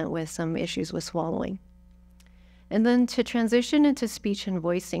might present with some issues with swallowing. And then to transition into speech and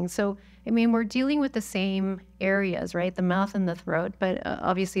voicing. So, I mean, we're dealing with the same areas, right? The mouth and the throat, but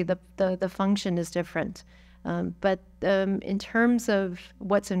obviously the function is different. But in terms of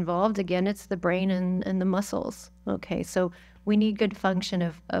what's involved, again, it's the brain and the muscles. Okay, so we need good function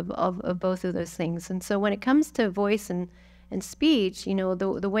of both of those things. And so when it comes to voice and speech,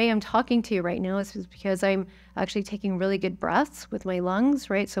 the way I'm talking to you right now is because I'm actually taking really good breaths with my lungs,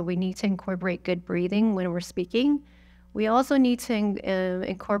 right? So we need to incorporate good breathing when we're speaking. We also need to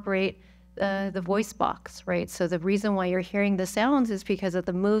incorporate the voice box, right? So the reason why you're hearing the sounds is because of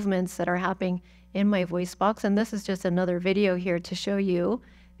the movements that are happening in my voice box. And this is just another video here to show you.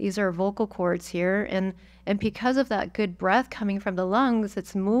 These are vocal cords here. And because of that good breath coming from the lungs,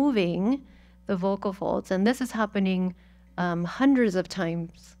 it's moving the vocal folds. And this is happening hundreds of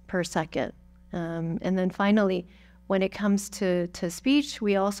times per second. And then finally, when it comes to speech,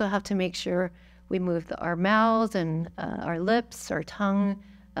 we also have to make sure we move our mouths and our lips, our tongue.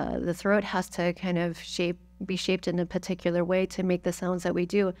 The throat has to kind of be shaped in a particular way to make the sounds that we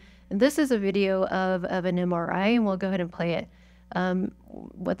do. And this is a video of an MRI, and we'll go ahead and play it.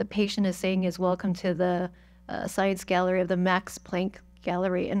 What the patient is saying is, "Welcome to the science gallery of the Max Planck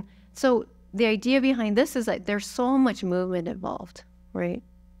Gallery." And so the idea behind this is that there's so much movement involved, right?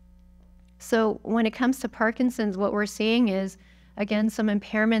 So when it comes to Parkinson's, what we're seeing is, again, some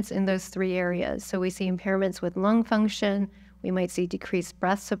impairments in those 3 areas. So we see impairments with lung function. We might see decreased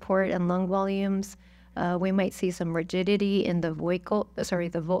breath support and lung volumes. We might see some rigidity in the vocal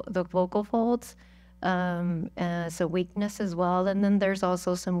folds. So weakness as well. And then there's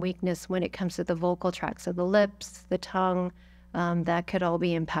also some weakness when it comes to the vocal tract. So the lips, the tongue, that could all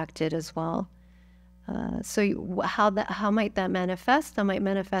be impacted as well. So how might that manifest? That might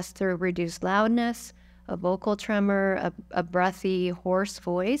manifest through reduced loudness, a vocal tremor, a breathy, hoarse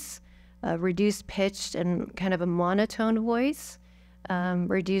voice, reduced pitched and kind of a monotone voice,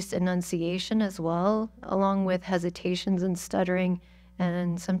 reduced enunciation as well, along with hesitations and stuttering,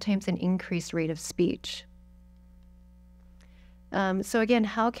 and sometimes an increased rate of speech. So again,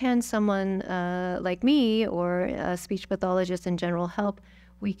 how can someone like me or a speech pathologist in general help?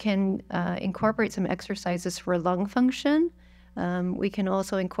 We can incorporate some exercises for lung function. We can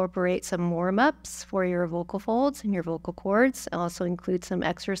also incorporate some warm-ups for your vocal folds and your vocal cords, also include some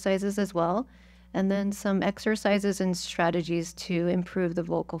exercises as well, and then some exercises and strategies to improve the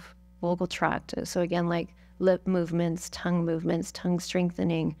vocal tract. So again, like lip movements, tongue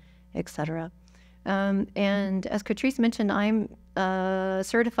strengthening, etc. And as Catrice mentioned, I'm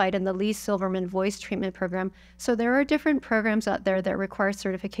certified in the Lee Silverman Voice Treatment Program. So there are different programs out there that require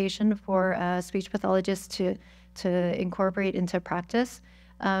certification for speech pathologists to incorporate into practice.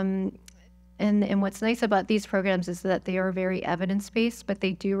 And what's nice about these programs is that they are very evidence-based, but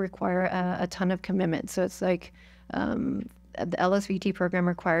they do require a ton of commitment. So it's like the LSVT program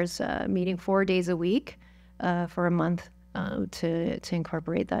requires meeting 4 days a week for a month to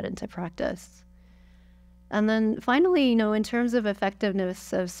incorporate that into practice. And then finally, in terms of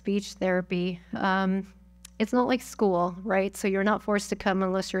effectiveness of speech therapy, it's not like school, right? So you're not forced to come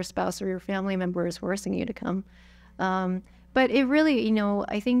unless your spouse or your family member is forcing you to come. But it really,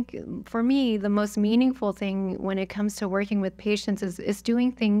 I think for me, the most meaningful thing when it comes to working with patients is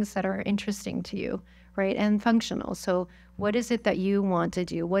doing things that are interesting to you, right? And functional. So what is it that you want to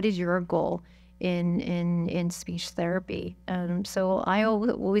do? What is your goal? in speech therapy. So I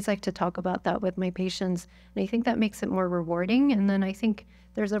always like to talk about that with my patients, and I think that makes it more rewarding. And then I think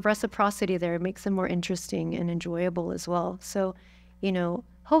there's a reciprocity there. It makes them more interesting and enjoyable as well. So, you know,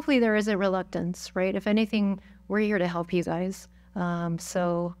 hopefully there is a reluctance, right? If anything, we're here to help you guys. Yeah,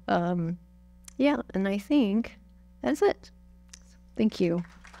 and I think that's it. Thank you.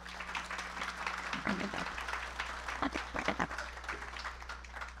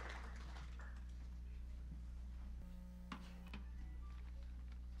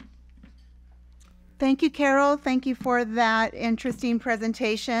 Thank you, Carol. Thank you for that interesting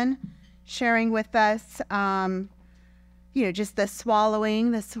presentation, sharing with us, you know, just the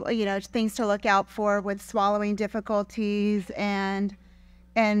swallowing, you know, things to look out for with swallowing difficulties and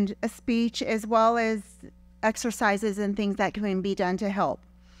a speech, as well as exercises and things that can be done to help.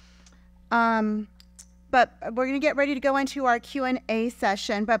 But we're going to get ready to go into our Q&A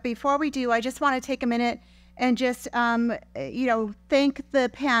session. But before we do, I just want to take a minute and just, you know, thank the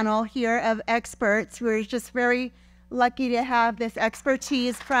panel here of experts. We're just very lucky to have this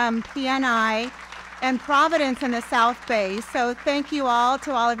expertise from PNI and Providence in the South Bay. So thank you all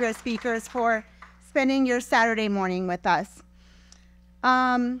to all of your speakers for spending your Saturday morning with us.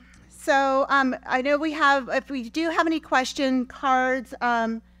 I know we have, if we do have any question cards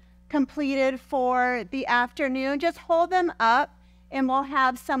completed for the afternoon, just hold them up and we'll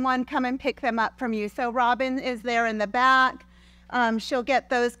have someone come and pick them up from you. So Robin is there in the back. She'll get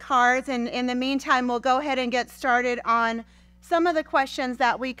those cards, and in the meantime, we'll go ahead and get started on some of the questions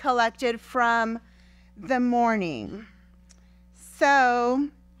that we collected from the morning. So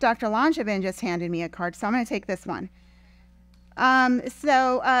Dr. Langevin just handed me a card, so I'm going to take this one.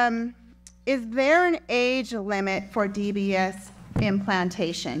 Is there an age limit for DBS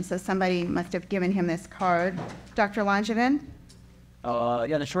implantation? So somebody must have given him this card. Dr. Langevin?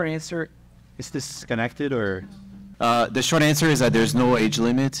 Yeah, the short answer, is this connected or? The short answer is that there's no age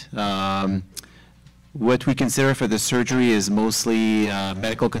limit. What we consider for the surgery is mostly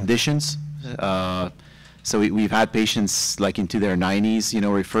medical conditions. So we've had patients like into their 90s, you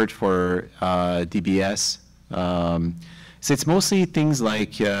know, referred for DBS. So it's mostly things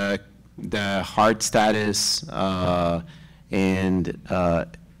like the heart status and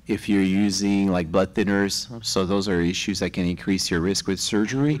if you're using like blood thinners. So those are issues that can increase your risk with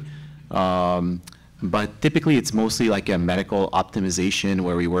surgery. But typically it's mostly like a medical optimization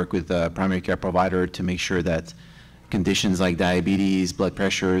where we work with a primary care provider to make sure that conditions like diabetes, blood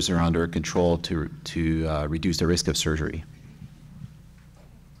pressures are under control to reduce the risk of surgery.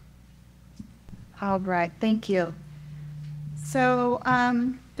 All right, thank you. So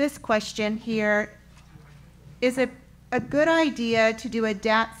this question here, is it a good idea to do a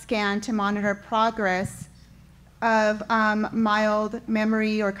DAT scan to monitor progress of mild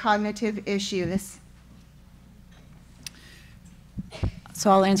memory or cognitive issues?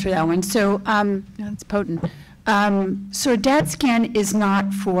 So I'll answer that one. So that's potent. So a DAT scan is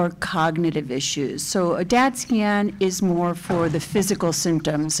not for cognitive issues. So a DAT scan is more for the physical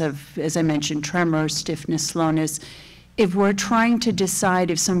symptoms of, as I mentioned, tremor, stiffness, slowness. If we're trying to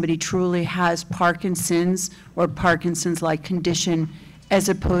decide if somebody truly has Parkinson's or Parkinson's-like condition, as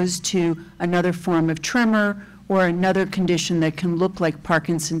opposed to another form of tremor or another condition that can look like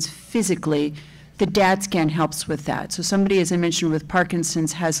Parkinson's physically, the DAT scan helps with that. So somebody, as I mentioned, with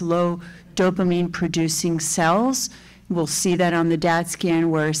Parkinson's has low dopamine-producing cells. We'll see that on the DAT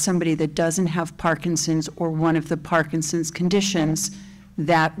scan, where somebody that doesn't have Parkinson's or one of the Parkinson's conditions,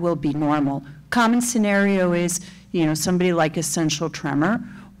 that will be normal. Common scenario is, you know, somebody like essential tremor,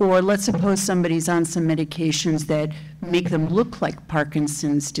 or let's suppose somebody's on some medications that make them look like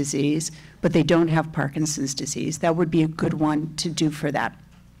Parkinson's disease, but they don't have Parkinson's disease. That would be a good one to do for that.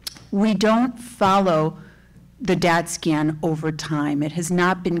 We don't follow the DAT scan over time. It has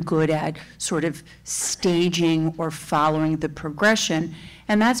not been good at sort of staging or following the progression,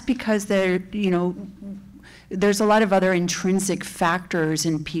 and that's because there, you know, there's a lot of other intrinsic factors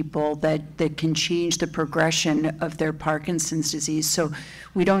in people that can change the progression of their Parkinson's disease. So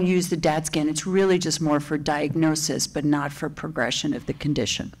we don't use the DAT scan. It's really just more for diagnosis, but not for progression of the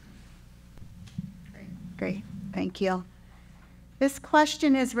condition. Great, thank you. This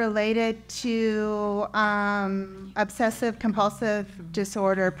question is related to obsessive compulsive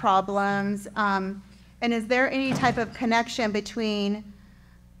disorder problems. And is there any type of connection between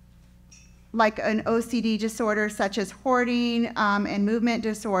like an OCD disorder such as hoarding and movement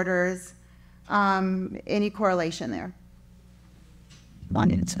disorders, any correlation there?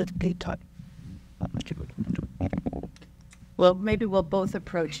 Well, maybe we'll both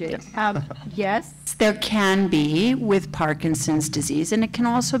approach it. Yes? There can be with Parkinson's disease, and it can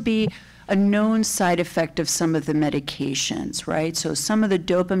also be a known side effect of some of the medications, right? So some of the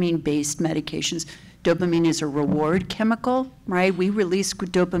dopamine-based medications, dopamine is a reward chemical, right? We release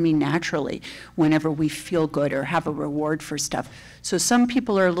dopamine naturally whenever we feel good or have a reward for stuff. So some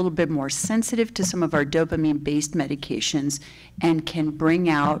people are a little bit more sensitive to some of our dopamine-based medications and can bring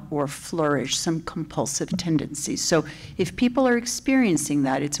out or flourish some compulsive tendencies. So if people are experiencing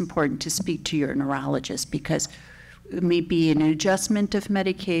that, it's important to speak to your neurologist, because it may be an adjustment of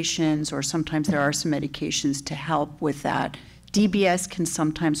medications, or sometimes there are some medications to help with that. DBS can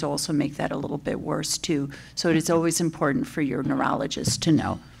sometimes also make that a little bit worse too. So it is always important for your neurologist to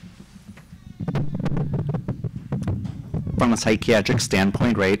know. From a psychiatric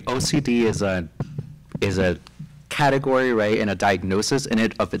standpoint, right, OCD is a category, right, and a diagnosis in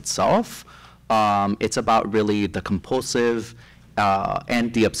it of itself. It's about really the compulsive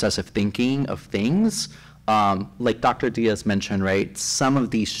and the obsessive thinking of things. Like Dr. Diaz mentioned, right, some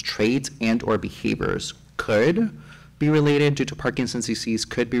of these traits and or behaviors could be related due to Parkinson's disease,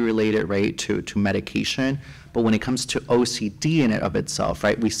 could be related, right, to medication. But when it comes to OCD in it of itself,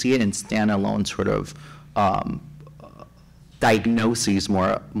 right, we see it in standalone sort of diagnoses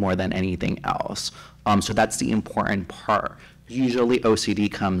more than anything else. So that's the important part. Usually OCD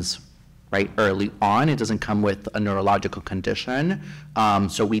comes right early on. It doesn't come with a neurological condition.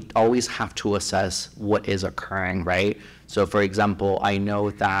 So we always have to assess what is occurring, right? So for example, I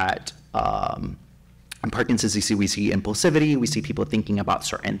know that in Parkinson's disease, we see impulsivity, we see people thinking about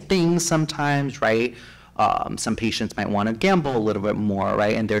certain things sometimes, right? Some patients might want to gamble a little bit more,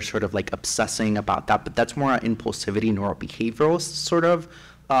 right? And they're sort of like obsessing about that, but that's more an impulsivity, neurobehavioral sort of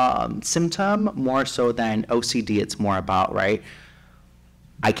symptom, more so than OCD. It's more about, right,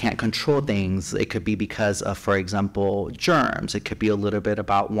 I can't control things. It could be because of, for example, germs. It could be a little bit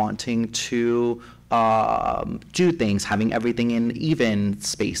about wanting to do things, having everything in even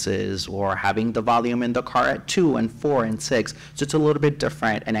spaces, or having the volume in the car at 2 and 4 and 6. So it's a little bit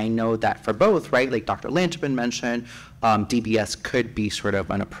different. And I know that for both, right, like Dr. Lanchman mentioned, DBS could be sort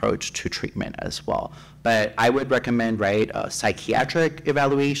of an approach to treatment as well. But I would recommend, right, a psychiatric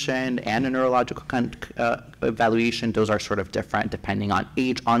evaluation and a neurological evaluation. Those are sort of different depending on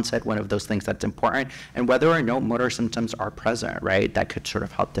age, onset, one of those things that's important, and whether or no motor symptoms are present, right? That could sort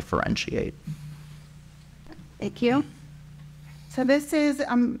of help differentiate. Thank you. So this is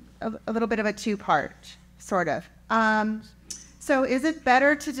a little bit of a two-part, sort of. So is it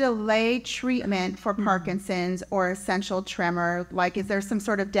better to delay treatment for Parkinson's or essential tremor? Like, is there some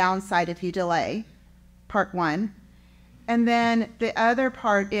sort of downside if you delay? Part one. And then the other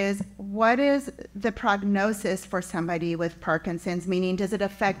part is, what is the prognosis for somebody with Parkinson's? Meaning, does it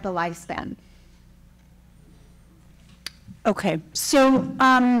affect the lifespan? Okay, so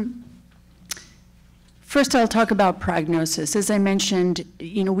first I'll talk about prognosis. As I mentioned,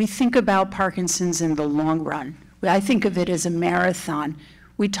 we think about Parkinson's in the long run. I think of it as a marathon.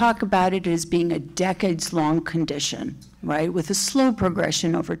 We talk about it as being a decades-long condition, right, with a slow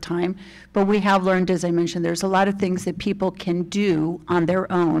progression over time. But we have learned, as I mentioned, there's a lot of things that people can do on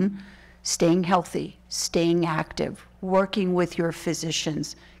their own: staying healthy, staying active, working with your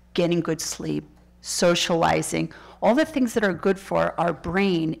physicians, getting good sleep, socializing. All the things that are good for our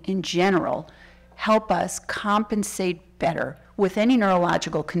brain in general help us compensate better with any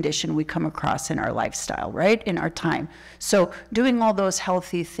neurological condition we come across in our lifestyle, right, in our time. So doing all those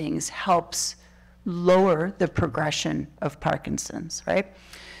healthy things helps lower the progression of Parkinson's, right?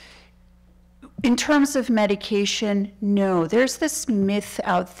 In terms of medication, no, there's this myth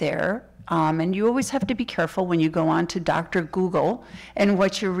out there, and you always have to be careful when you go on to Dr. Google and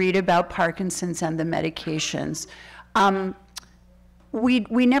what you read about Parkinson's and the medications.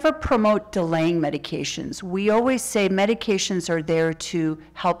 We never promote delaying medications. We always say medications are there to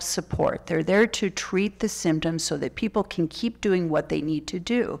help support. They're there to treat the symptoms so that people can keep doing what they need to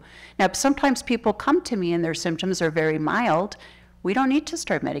do. Now, sometimes people come to me and their symptoms are very mild. We don't need to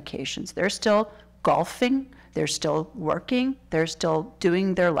start medications. They're still golfing, they're still working, they're still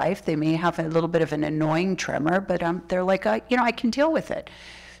doing their life. They may have a little bit of an annoying tremor, but they're like, I can deal with it.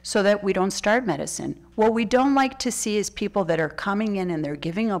 So that we don't start medicine. What we don't like to see is people that are coming in and they're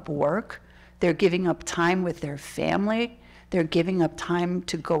giving up work, they're giving up time with their family, they're giving up time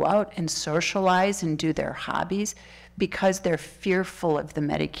to go out and socialize and do their hobbies because they're fearful of the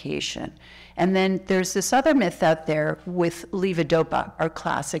medication. And then there's this other myth out there with levodopa, our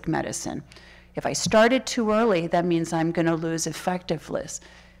classic medicine. If I start it too early, that means I'm going to lose effectiveness.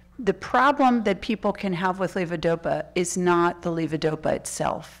 The problem that people can have with levodopa is not the levodopa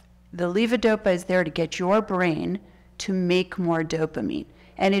itself. The levodopa is there to get your brain to make more dopamine.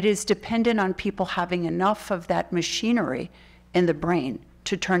 And it is dependent on people having enough of that machinery in the brain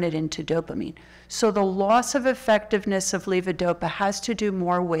to turn it into dopamine. So the loss of effectiveness of levodopa has to do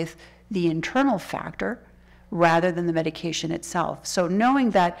more with the internal factor rather than the medication itself. So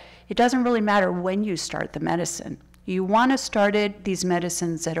knowing that it doesn't really matter when you start the medicine. You want to start these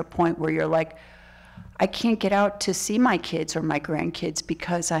medicines at a point where you're like, I can't get out to see my kids or my grandkids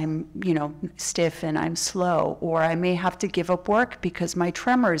because I'm, stiff and I'm slow, or I may have to give up work because my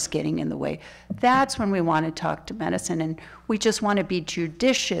tremor is getting in the way. That's when we want to talk to medicine, and we just want to be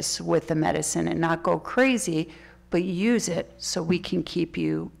judicious with the medicine and not go crazy, but use it so we can keep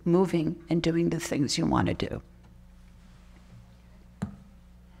you moving and doing the things you want to do.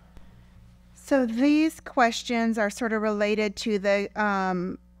 So these questions are sort of related to the,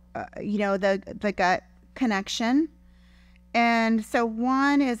 the gut connection. And so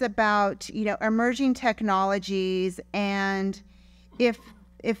one is about, emerging technologies, and if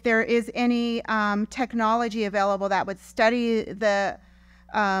there is any technology available that would study the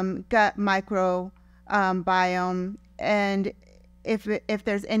gut microbiome, and if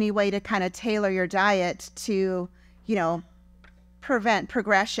there's any way to kind of tailor your diet to, prevent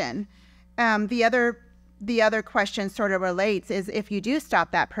progression. The other question sort of relates is, if you do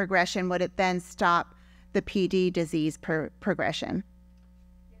stop that progression, would it then stop the PD disease progression?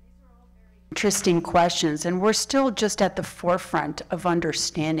 Interesting questions, and we're still just at the forefront of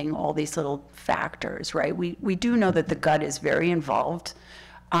understanding all these little factors, right? We do know that the gut is very involved.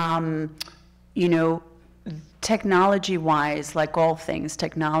 Technology-wise, like all things,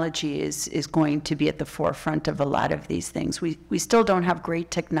 technology is going to be at the forefront of a lot of these things. We still don't have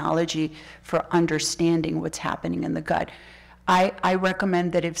great technology for understanding what's happening in the gut. I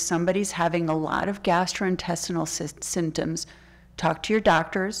recommend that if somebody's having a lot of gastrointestinal symptoms, talk to your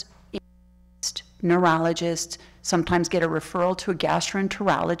doctors, neurologists, sometimes get a referral to a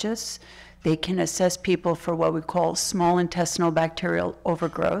gastroenterologist. They can assess people for what we call small intestinal bacterial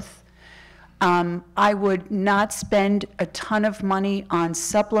overgrowth. I would not spend a ton of money on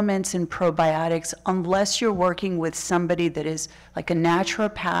supplements and probiotics unless you're working with somebody that is like a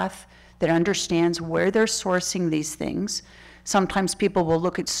naturopath that understands where they're sourcing these things. Sometimes people will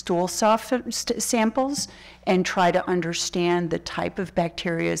look at stool samples and try to understand the type of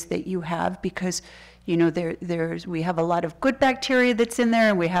bacteria that you have, because we have a lot of good bacteria that's in there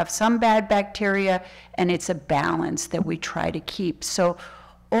and we have some bad bacteria, and it's a balance that we try to keep. So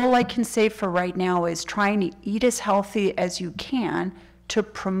all I can say for right now is trying to eat as healthy as you can to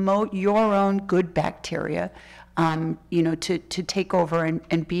promote your own good bacteria, to take over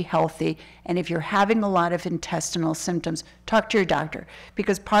and be healthy. And if you're having a lot of intestinal symptoms, talk to your doctor,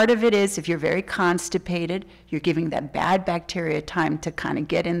 because part of it is if you're very constipated, you're giving that bad bacteria time to kind of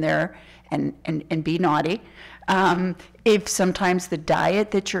get in there and be naughty. If sometimes the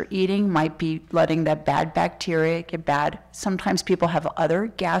diet that you're eating might be letting that bad bacteria get bad. Sometimes people have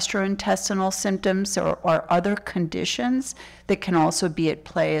other gastrointestinal symptoms or other conditions that can also be at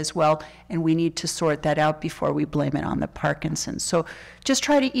play as well, and we need to sort that out before we blame it on the Parkinson's. So just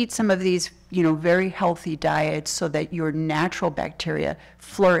try to eat some of these, very healthy diets so that your natural bacteria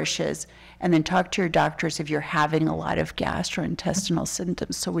flourishes, and then talk to your doctors if you're having a lot of gastrointestinal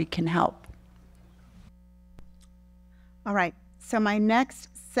symptoms so we can help. All right, so my next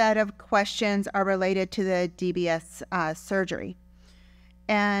set of questions are related to the DBS surgery.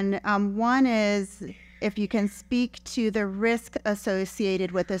 And one is, if you can speak to the risk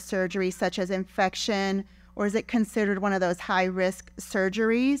associated with the surgery, such as infection, or is it considered one of those high-risk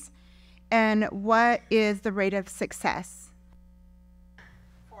surgeries? And what is the rate of success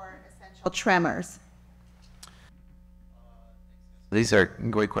for essential tremors? These are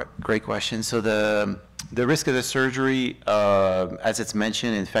great questions. So the risk of the surgery, as it's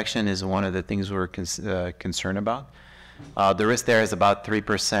mentioned, infection is one of the things we're concerned about. The risk there is about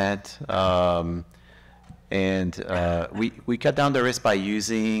 3%. We cut down the risk by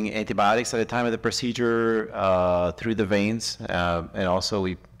using antibiotics at the time of the procedure through the veins. And also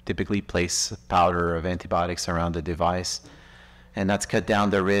we typically place powder of antibiotics around the device. And that's cut down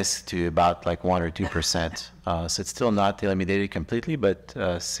the risk to about like 1 or 2%. So it's still not eliminated completely, but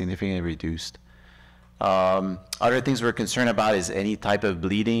significantly reduced. Other things we're concerned about is any type of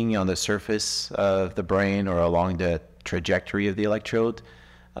bleeding on the surface of the brain or along the trajectory of the electrode.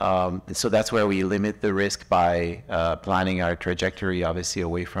 So that's where we limit the risk by planning our trajectory obviously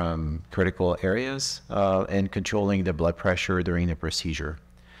away from critical areas and controlling the blood pressure during the procedure.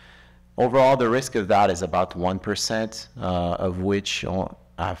 Overall, the risk of that is about 1%, of which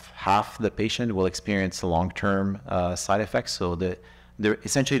half the patient will experience long-term side effects. So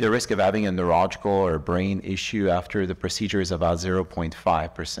essentially the risk of having a neurological or brain issue after the procedure is about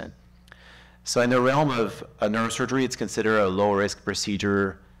 0.5%. So in the realm of neurosurgery, it's considered a low-risk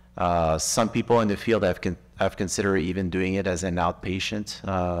procedure. Some people in the field have considered even doing it as an outpatient,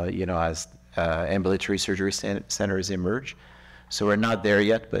 as ambulatory surgery centers emerge. So we're not there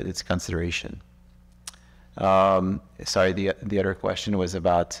yet, but it's consideration. Sorry, the other question was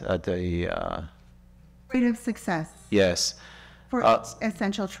about the... Rate of success Yes. for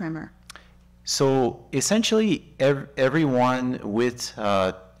essential tremor. So essentially, everyone with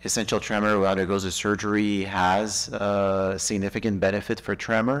essential tremor who undergoes a surgery has significant benefit for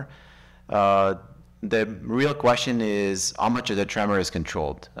tremor. The real question is how much of the tremor is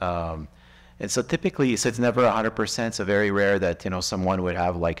controlled. And so typically, so it's never 100%, so very rare that someone would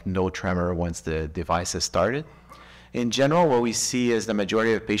have like no tremor once the device is started. In general, what we see is the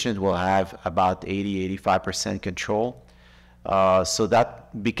majority of patients will have about 80–85% control. So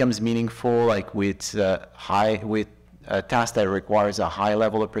that becomes meaningful, like with tasks that requires a high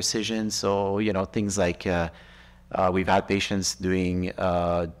level of precision. So things like we've had patients doing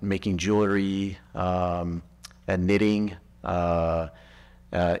making jewelry, and knitting,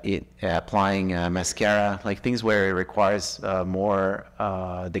 applying mascara, like things where it requires more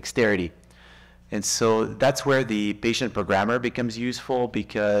dexterity. And so that's where the patient programmer becomes useful,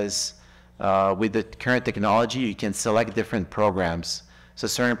 because with the current technology, you can select different programs. So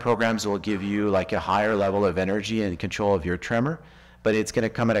certain programs will give you like a higher level of energy and control of your tremor, but it's going to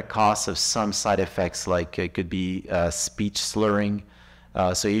come at a cost of some side effects, like it could be speech slurring.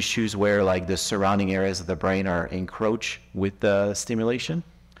 So issues where like the surrounding areas of the brain are encroached with the stimulation.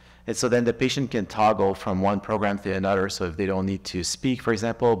 And so then the patient can toggle from one program to another. So if they don't need to speak, for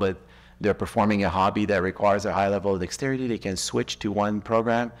example, but they're performing a hobby that requires a high level of dexterity, they can switch to one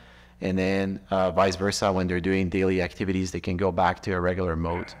program, and then vice versa, when they're doing daily activities, they can go back to a regular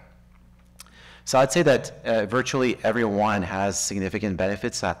mode. So I'd say that virtually everyone has significant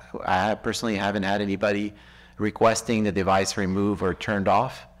benefits. I personally haven't had anybody requesting the device removed or turned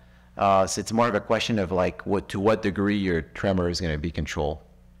off. So it's more of a question of like to what degree your tremor is going to be controlled.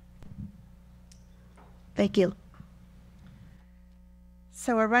 Thank you.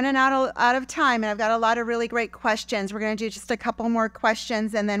 So we're running out of time, and I've got a lot of really great questions. We're going to do just a couple more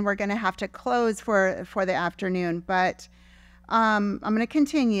questions, and then we're going to have to close for the afternoon. But I'm going to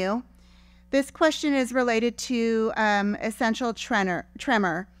continue. This question is related to essential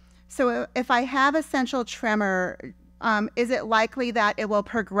tremor. So if I have essential tremor, is it likely that it will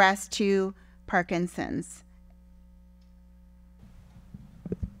progress to Parkinson's?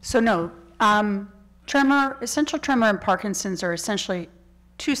 So no, essential tremor and Parkinson's are essentially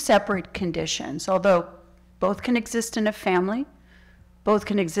two separate conditions, although both can exist in a family, both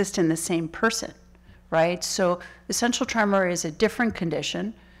can exist in the same person, right? So essential tremor is a different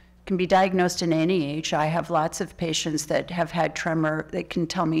condition, can be diagnosed in any age. I have lots of patients that have had tremor that can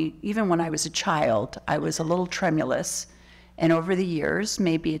tell me, even when I was a child, I was a little tremulous, and over the years,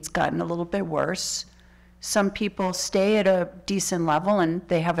 maybe it's gotten a little bit worse. Some people stay at a decent level and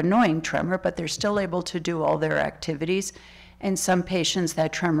they have annoying tremor, but they're still able to do all their activities. And some patients,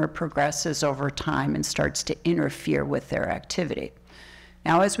 that tremor progresses over time and starts to interfere with their activity.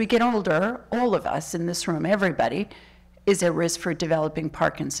 Now, as we get older, all of us in this room, everybody, is at risk for developing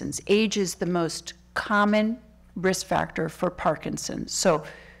Parkinson's. Age is the most common risk factor for Parkinson's. So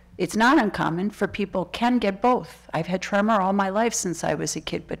it's not uncommon for people can get both. I've had tremor all my life since I was a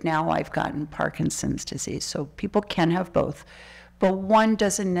kid, but now I've gotten Parkinson's disease. So people can have both, but one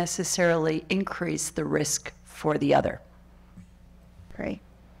doesn't necessarily increase the risk for the other.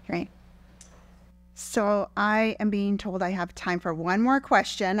 Great. So I am being told I have time for one more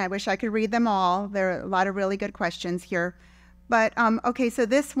question. I wish I could read them all. There are a lot of really good questions here. But okay, so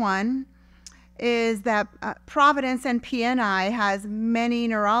this one is that Providence and PNI has many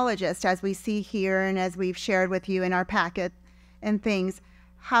neurologists, as we see here and as we've shared with you in our packet and things.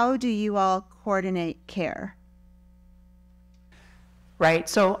 How do you all coordinate care? Right,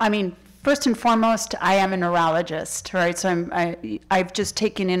 so I mean, first and foremost, I am a neurologist, right? So I've just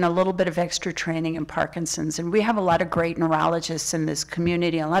taken in a little bit of extra training in Parkinson's, and we have a lot of great neurologists in this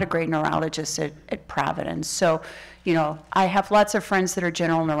community, and a lot of great neurologists at Providence. So, I have lots of friends that are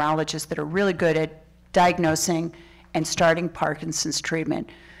general neurologists that are really good at diagnosing and starting Parkinson's treatment.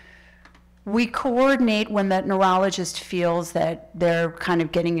 We coordinate when that neurologist feels that they're kind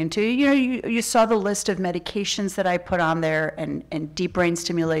of getting into, you saw the list of medications that I put on there and deep brain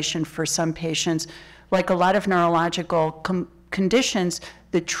stimulation for some patients. Like a lot of neurological conditions,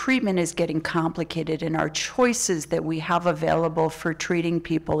 the treatment is getting complicated, and our choices that we have available for treating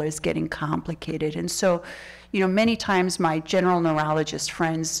people is getting complicated. And so, many times my general neurologist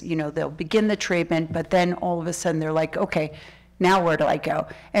friends, they'll begin the treatment, but then all of a sudden they're like, okay, Now where do I go?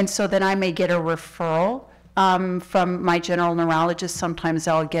 And so then I may get a referral from my general neurologist. Sometimes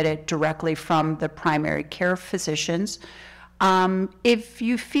I'll get it directly from the primary care physicians. If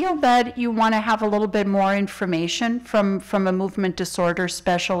you feel that you want to have a little bit more information from a movement disorder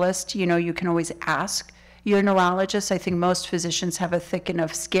specialist, you can always ask your neurologist. I think most physicians have a thick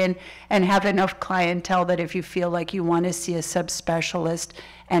enough skin and have enough clientele that if you feel like you want to see a subspecialist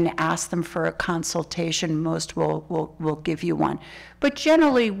and ask them for a consultation, most will give you one. But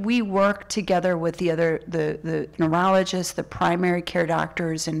generally, we work together with the neurologists, the primary care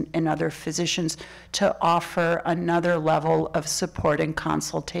doctors, and other physicians to offer another level of support and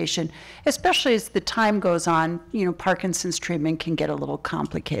consultation, especially as the time goes on. Parkinson's treatment can get a little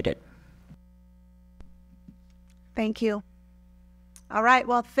complicated. Thank you. All right,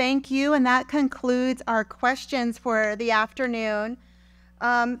 well, thank you, and that concludes our questions for the afternoon.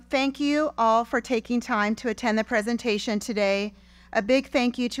 Thank you all for taking time to attend the presentation today. A big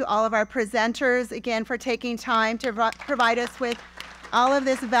thank you to all of our presenters, again, for taking time to provide us with all of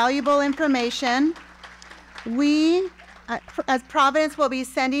this valuable information. We, as Providence, will be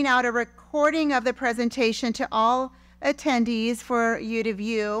sending out a recording of the presentation to all attendees for you to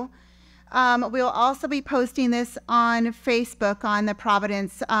view. We'll also be posting this on Facebook on the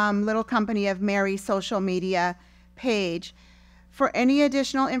Providence Little Company of Mary social media page. For any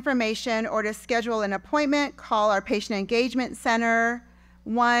additional information or to schedule an appointment, call our Patient Engagement Center,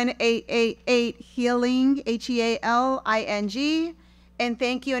 1-888-HEALING, HEALING, and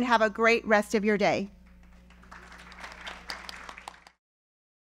thank you and have a great rest of your day.